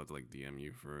people have to like DM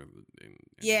you for?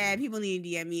 Yeah, people need to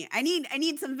DM me. I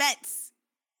need some vets.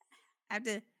 I have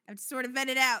to sort of vet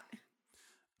it out.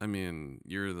 I mean,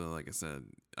 like I said,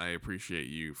 I appreciate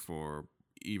you for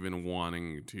even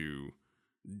wanting to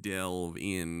delve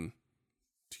in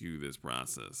to this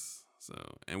process.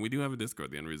 So, and we do have a Discord.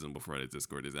 The Unreasonable Fridays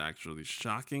Discord is actually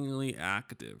shockingly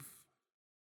active.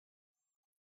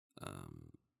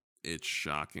 It's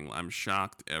shocking. I'm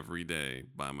shocked every day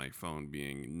by my phone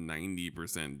being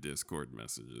 90% Discord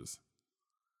messages,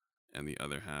 and the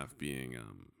other half being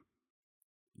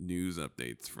news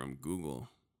updates from Google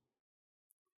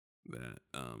that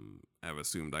have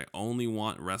assumed I only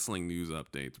want wrestling news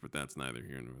updates, but that's neither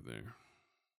here nor there.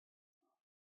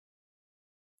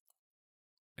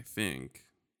 I think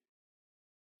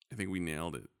we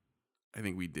nailed it. I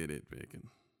think we did it, Bacon.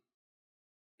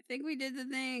 I think we did the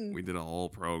thing. We did a whole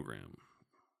program.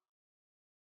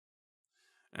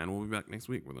 And we'll be back next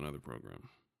week with another program.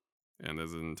 And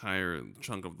there's an entire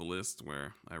chunk of the list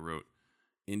where I wrote,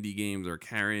 indie games are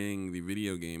carrying the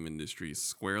video game industry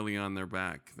squarely on their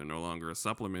back. They're no longer a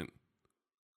supplement.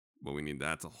 But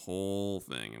that's a whole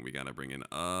thing, and we got to bring in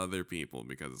other people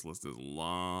because this list is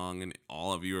long, and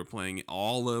all of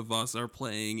us are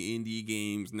playing indie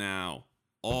games now.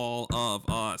 All of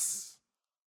us.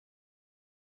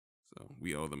 So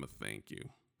we owe them a thank you,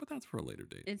 but that's for a later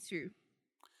date. It's true.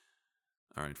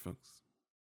 All right, folks.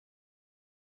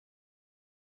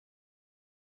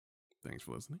 Thanks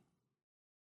for listening,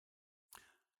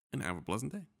 and have a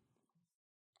pleasant day.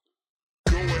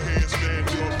 Go ahead, stand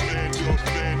up.